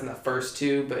he has in the first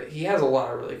 2, but he has a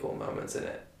lot of really cool moments in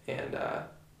it, and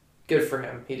good for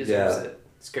him. He deserves it.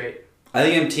 It's great. I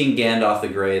think I'm Team Gandalf the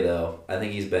Grey, though. I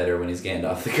think he's better when he's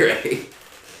Gandalf the Grey.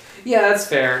 Yeah, that's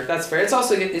fair. That's fair. It's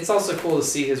also cool to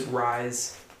see his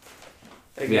rise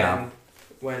again.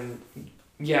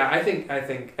 Yeah. I think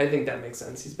that makes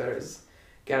sense. He's better as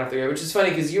Gandalf the Grey, which is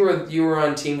funny because you were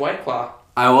on Team White Claw.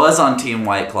 I was on Team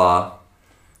White Claw.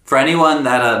 For anyone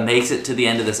that makes it to the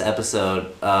end of this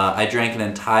episode, I drank an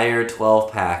entire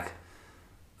 12-pack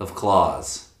of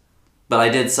Claws. But I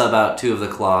did sub out 2 of the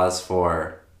Claws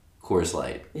for Coors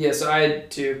Light. Yeah, so I had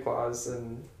 2 Claws,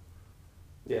 and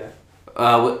yeah.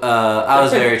 I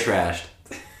was very trashed.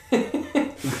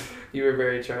 You were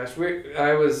very trashed.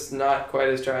 I was not quite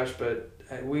as trashed, but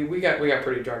we got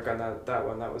pretty drunk on that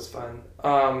one. That was fun.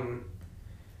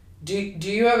 Do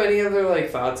you have any other like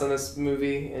thoughts on this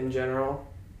movie in general?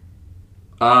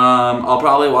 I'll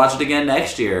probably watch it again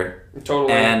next year.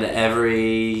 Totally. And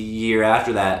every year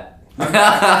after that.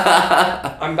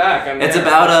 I'm back. It's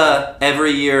about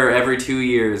every year, every 2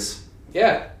 years.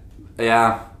 Yeah.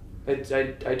 Yeah. I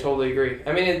totally agree.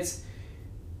 I mean,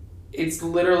 it's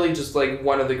literally just like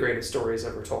one of the greatest stories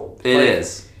ever told. It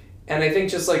is. And I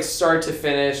think just like start to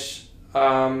finish,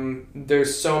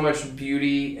 there's so much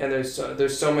beauty and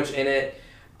there's so much in it.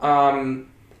 I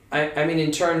mean,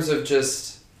 in terms of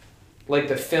just like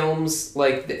the films,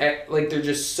 like they're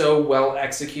just so well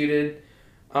executed.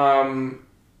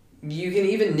 You can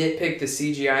even nitpick the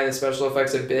CGI and the special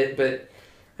effects a bit, but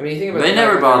I mean, you think about they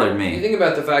never bothered me. You think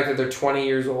about the fact that they're 20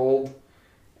 years old,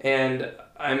 and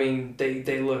I mean,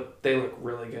 they look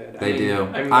really good. They do.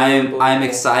 I'm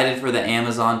excited for the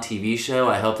Amazon TV show.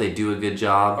 I hope they do a good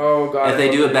job. Oh God! If they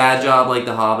do a bad job like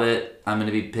The Hobbit, I'm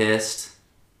gonna be pissed.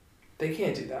 They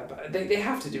can't do that bad. They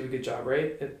have to do a good job,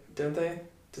 right? Don't they?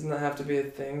 Doesn't that have to be a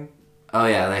thing? Oh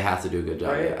yeah, they have to do a good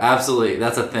job. Right? Yeah. Absolutely,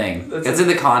 that's a thing. It's in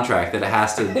the contract that it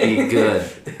has to be good.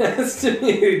 It has to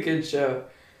be a good show.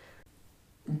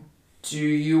 Do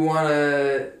you want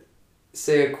to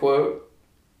say a quote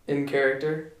in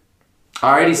character?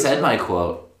 I already said my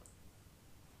quote.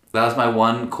 That was my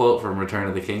one quote from Return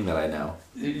of the King that I know.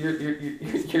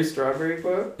 Your strawberry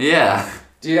quote? Yeah.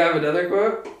 Do you have another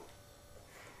quote?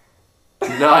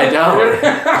 No, I don't.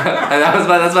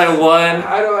 That's my one.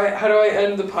 How do I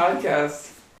end the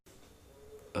podcast?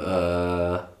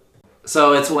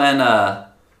 So it's when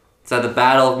it's at the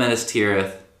Battle of Minas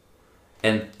Tirith,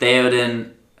 and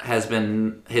Theoden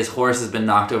his horse has been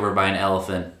knocked over by an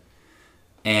elephant,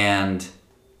 and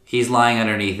he's lying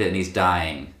underneath it and he's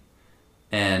dying,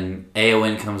 and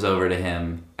Éowyn comes over to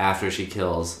him after she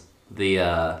kills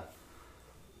the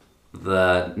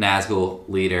Nazgul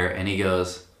leader, and he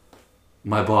goes,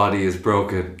 "My body is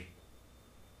broken."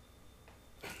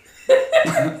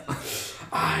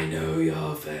 I know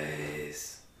your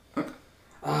face.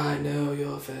 I know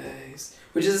your face.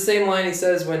 Which is the same line he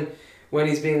says when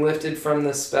he's being lifted from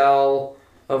the spell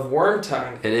of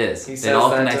Wormtongue. It is. He it says all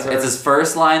that connects. to her. It's his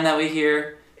first line that we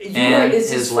hear, You're and right, it's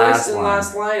his his last first and line.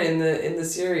 last line in the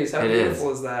series. How It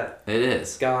beautiful is that? It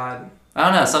is. God. I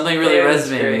don't know. Something really Yeah, it's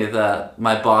resonated with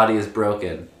my body is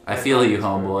broken. I feel body you, is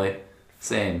homeboy.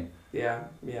 Same. Yeah,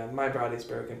 my body's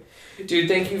broken. Dude,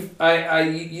 thank you.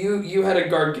 You had a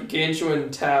gargantuan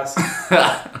task.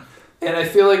 And I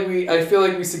feel like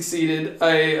we succeeded.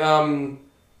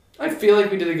 I feel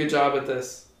like we did a good job at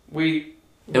this.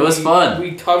 It was fun.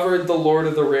 We covered the Lord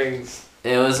of the Rings.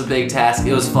 It was a big task.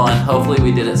 It was fun. Hopefully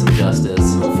we did it some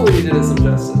justice. Hopefully we did it some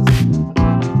justice.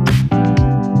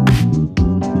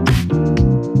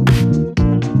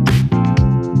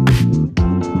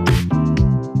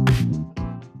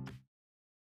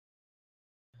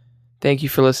 Thank you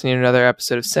for listening to another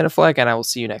episode of Cineflex, and I will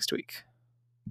see you next week.